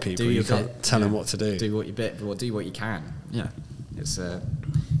inspire people. You bit, can't tell them what to do. Do what you bit, or do what you can. Yeah, it's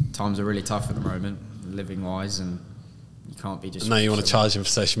times are really tough at the moment, living wise, and you can't be just. Now you want to charge them for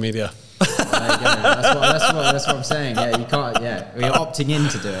social media. Well, there you go. That's what I'm saying. Yeah, you can't. Yeah, you're opting in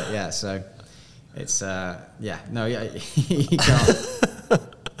to do it. Yeah, so it's you can't.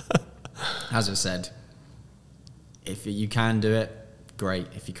 As I said, if you can do it, great.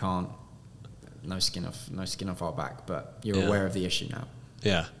 If you can't, no skin off our back. But you're aware of the issue now.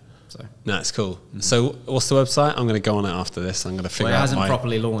 Yeah. So no, it's cool. So what's the website? I'm going to go on it after this. I'm going to figure out. It hasn't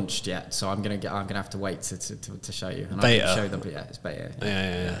properly launched yet, so I'm going to have to wait to show you. And beta. I can show them. Yeah, it's beta.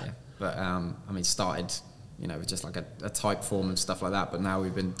 Yeah. But I mean, started, you know, with just like a type form and stuff like that. But now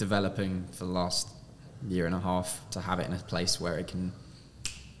we've been developing for the last year and a half to have it in a place where it can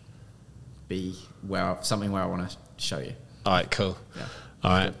be something where I want to show you. All right, cool. Yeah.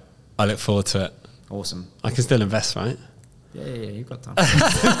 All right, I look forward to it. Awesome. I can still invest, right? Yeah, you've got time.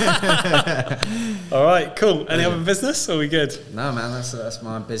 All right, cool. Any other business? Or are we good? No, man, that's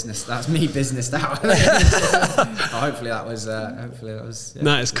my business. That's me businessed out. Hopefully that was. Yeah.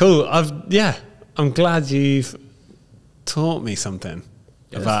 No, it's cool. I'm glad you've taught me something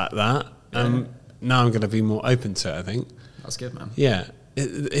about that. Now I'm going to be more open to it, I think. That's good, man. Yeah.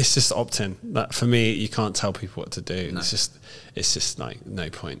 It's just opt-in. That for me, you can't tell people what to do. No. It's just like no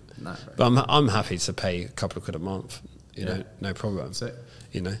point. No, but I'm happy to pay a couple of quid a month. You know, no problem. That's it.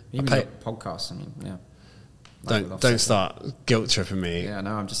 You know, even podcasts. I mean, yeah. Don't start guilt tripping me. Yeah,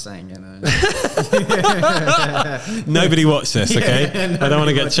 no, I'm just saying. You know. Nobody watch this, okay? I don't want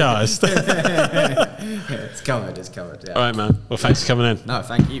to get charged. It's covered. Yeah. All right, man. Well, thanks for coming in. No,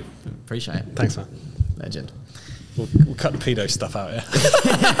 thank you. Appreciate it. Thanks, man. Legend. We'll cut the pedo stuff out, yeah?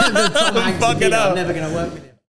 The Tom Hanks pedo, I'm never going to work with it.